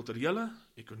sy kulturele,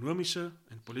 ekonomiese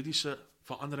en politiese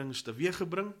veranderings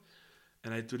teweeggebring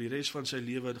en hy het toe die res van sy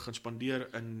lewe gaan spandeer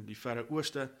in die Verre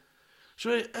Ooste. So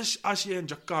as jy in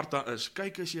Jakarta is,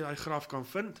 kyk as jy die graf kan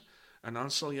vind en dan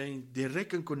sal jy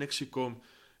direk in konneksie kom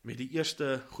met die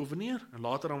eerste gouverneur en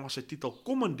later dan was sy titel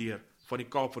kommandeur van die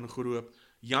Kaap van Geroop,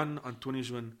 Jan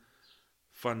Antoniuszoon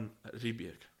van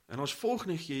Riebeeck. En ons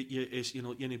volgende GES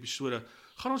 101 episode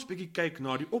gaan ons bietjie kyk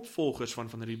na die opvolgers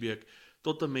van Riebeeck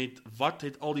tot en met wat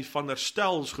het al die Van der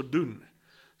Stels gedoen,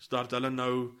 sodat hulle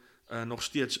nou nog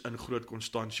steeds in Groot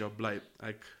Constantia bly.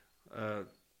 Ek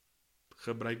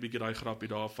gebruik bietjie daai grapie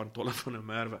daar van Tolle van der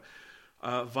Merwe.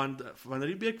 Want Van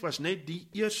Riebeeck was net die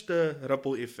eerste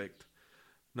ripple effect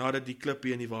nadat die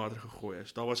klippie in die water gegooi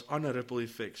is. Daar was ander ripple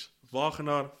effects.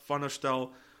 Wagenaar, Van der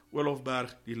Stel,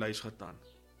 Olofberg, die lys gaan aan.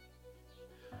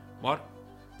 Maar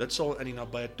dit sal in die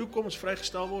nabye toekoms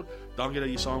vrygestel word. Dankie dat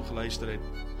jy saam geluister het.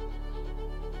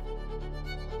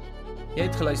 Jy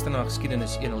het geluister na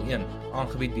Geskiedenis 101,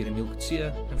 aangebied deur Emiel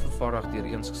Kutse en vervaardig deur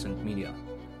Eensgesind Media.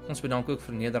 Ons bedank ook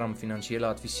vir Nederam Finansiële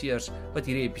Adviseurs wat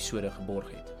hierdie episode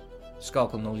geborg het.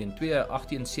 Skakel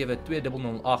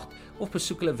 012-817-2008 of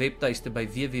besoek hulle webtuiste by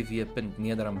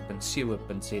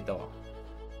www.nederam.co.za.